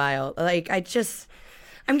for a while, like,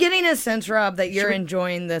 I'm getting a sense, Rob, that you're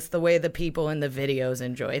enjoying this the way the people in the videos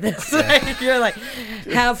enjoy this. Like, you're like,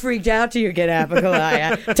 how freaked out do you get,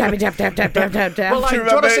 Abigoliah? Tap. Well, like, do you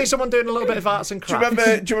want to see someone doing a little bit of arts and crafts? Do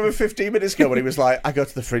you remember 15 minutes ago when he was like, I go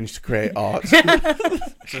to the Fringe to create art?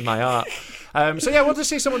 This is my art. So yeah, we'll just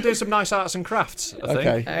see someone doing some nice arts and crafts, I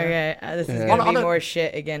think. Okay. This is going to be more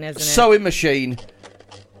shit again, isn't it? Sewing machine.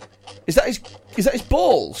 Is that his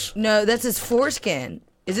balls? No, that's his foreskin.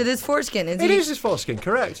 Is it his foreskin? It is his foreskin,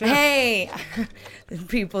 correct. Yeah. Hey,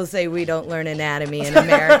 people say we don't learn anatomy in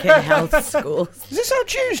American health schools. Is this how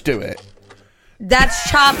Jews do it?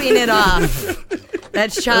 That's chopping it off.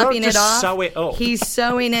 That's chopping it off. Sew it up. He's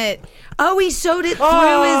sewing it. Oh, he sewed it through his...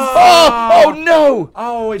 Oh, no.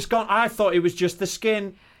 Oh, it's gone. I thought it was just the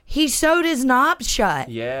skin. He sewed his knob shut.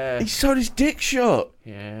 Yeah. He sewed his dick shut.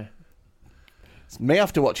 Yeah. It's me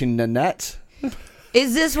after watching Nanette.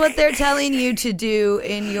 Is this what they're telling you to do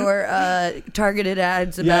in your targeted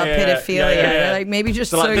ads about pedophilia? Yeah. Like, maybe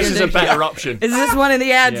just so, like, this is a better option. Is this one of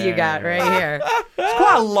the ads you got right here? It's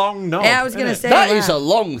quite a long knob. Yeah, I was going to say that is a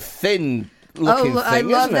long, thin looking thing, I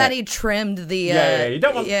love isn't that it? he trimmed the... You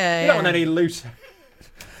don't want any loose...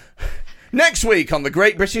 Next week on the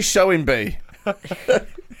Great British Sewing Bee. You're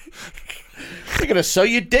going to sew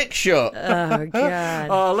your dick shut. Oh, God.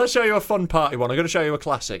 Oh, let's show you a fun party one. I'm going to show you a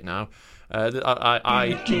classic now. I love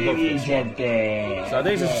this. So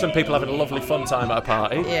these are some people having a lovely fun time at a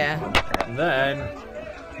party. Yeah. And then...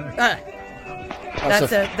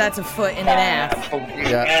 That's a foot in an ass.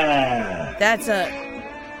 Yeah. That's a...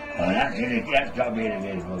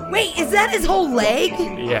 Wait, is that his whole leg?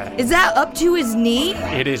 Yeah. Is that up to his knee?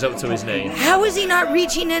 It is up to his knee. How is he not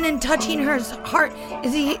reaching in and touching her heart?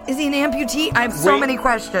 Is he an amputee? I have so many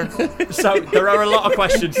questions. So there are a lot of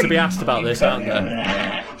questions to be asked about this, aren't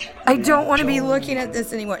there? I don't want to be looking at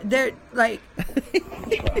this anymore. They're like,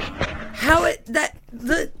 how it's.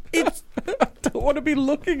 I don't want to be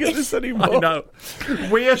looking at this anymore. I know.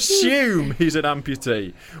 We assume he's an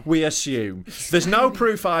amputee. We assume. There's no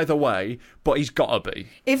proof either way, but he's got to be.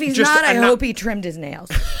 If he's not, I hope he trimmed his nails.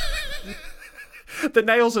 The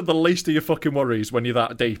nails are the least of your fucking worries when you're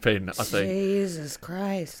that deep in, I think. Jesus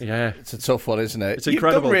Christ. Yeah. It's a tough one, isn't it? It's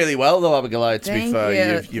incredible. You've done really well, though, Abigoliah, to be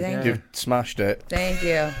fair. Thank You've smashed it. Thank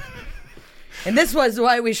you. And this was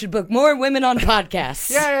why we should book more women on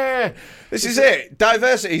podcasts. Yeah. This is it.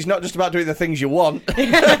 Diversity is not just about doing the things you want.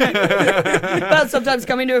 Well, sometimes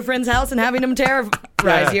coming to a friend's house and having them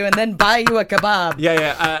terrorize you and then buy you a kebab.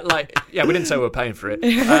 Yeah. We didn't say we were paying for it.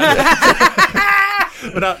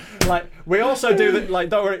 But we also do that.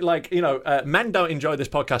 Don't worry. Men don't enjoy this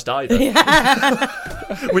podcast either.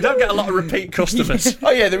 We don't get a lot of repeat customers.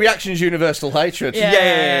 Oh yeah, the reaction's universal hatred.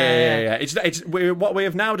 Yeah. What we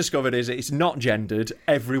have now discovered is it's not gendered.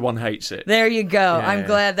 Everyone hates it. There you go. I'm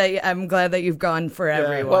glad that you've gone for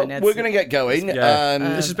everyone. Well, we're gonna get going.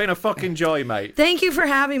 This has been a fucking joy, mate. Thank you for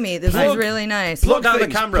having me. This was really nice. Plug down the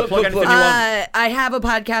camera. Plug anything you want. I have a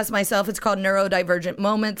podcast myself. It's called Neurodivergent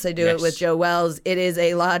Moments. I do it with Joe Wells. It is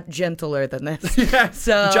a lot gentler than this.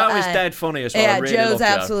 So Joe is dead funny as well. Yeah, I really Joe's love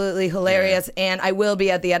absolutely hilarious, and I will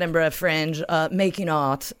be at the Edinburgh Fringe making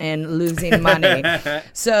art and losing money.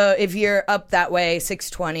 So if you're up that way,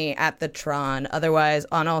 6:20 at the Tron. Otherwise,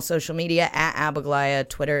 on all social media at Abigoliah,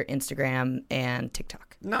 Twitter, Instagram, and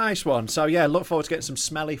TikTok. Nice one. So look forward to getting some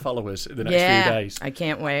smelly followers in the next few days. I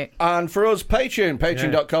can't wait. And for us,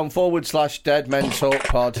 patreon.com/Dead Men Talk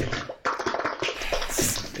Pod.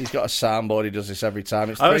 He's got a soundboard. He does this every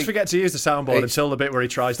time. I always forget to use the soundboard until the bit where he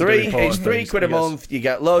tries to do important It's £3 a month. You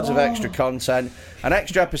get loads of extra content, an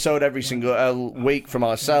extra episode every single week from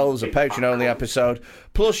ourselves, a Patreon-only episode.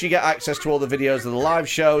 Plus, you get access to all the videos of the live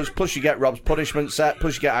shows. Plus, you get Rob's punishment set.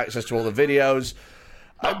 Plus, you get access to all the videos.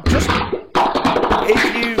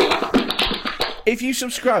 If you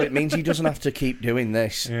subscribe, it means he doesn't have to keep doing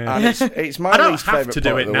this. Yeah. And it's my least favourite part of the week. I don't have to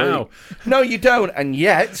do it now. No, you don't. And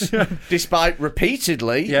yet, despite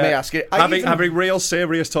repeatedly me asking... Having real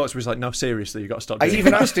serious talks where he's like, no, seriously, you've got to stop doing I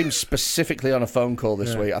even asked him specifically on a phone call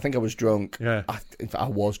this week. I think I was drunk. Yeah. I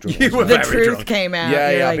was drunk. You were the truth drunk. Came out.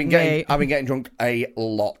 Yeah. I've been getting drunk a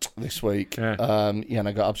lot this week. Yeah. And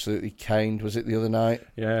I got absolutely caned. Was it the other night?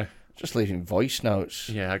 Yeah. Just leaving voice notes.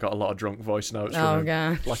 Yeah, I got a lot of drunk voice notes from him.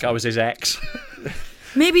 God. Like I was his ex.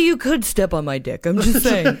 Maybe you could step on my dick. I'm just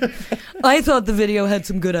saying. I thought the video had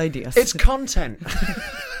some good ideas. It's content.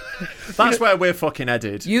 That's where we're fucking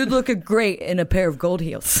headed. You'd look great in a pair of gold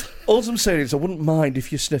heels. All I'm saying is I wouldn't mind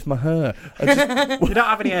if you sniff my hair. You don't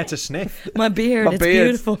have any hair to sniff. My beard, it's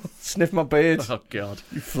beautiful. Sniff my beard. Oh, God.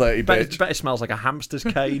 You flirty bitch. Bet it smells like a hamster's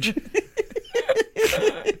cage.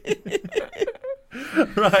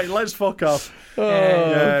 Right, let's fuck off.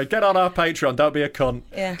 Yeah, get on our Patreon. Don't be a cunt.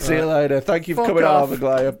 Yeah. See you later. Thank you for coming on,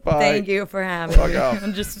 Abigoliah. Bye. Thank you for having me. Off.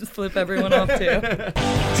 And just flip everyone off too.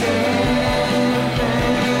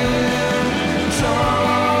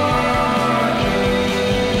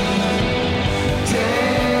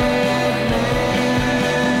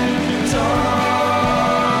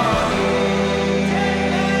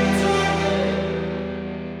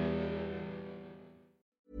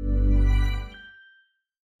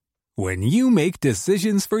 When you make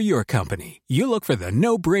decisions for your company, you look for the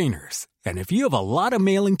no-brainers. And if you have a lot of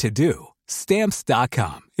mailing to do,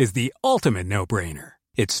 Stamps.com is the ultimate no-brainer.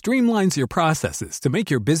 It streamlines your processes to make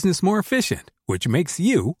your business more efficient, which makes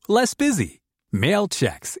you less busy. Mail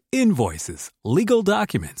checks, invoices, legal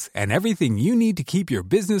documents, and everything you need to keep your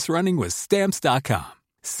business running with Stamps.com.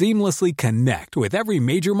 Seamlessly connect with every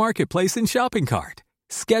major marketplace and shopping cart.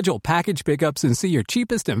 Schedule package pickups and see your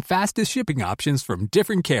cheapest and fastest shipping options from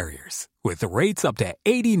different carriers, with rates up to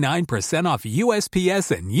 89% off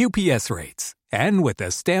USPS and UPS rates. And with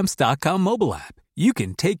the Stamps.com mobile app, you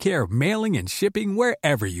can take care of mailing and shipping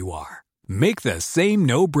wherever you are. Make the same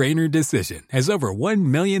no-brainer decision as over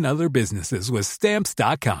 1 million other businesses with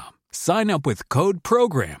Stamps.com. Sign up with code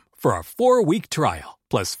PROGRAM for a 4-week trial,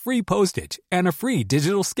 plus free postage and a free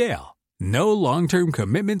digital scale. No long-term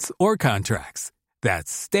commitments or contracts.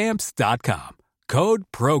 That's Stamps.com. Code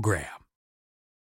PROGRAM.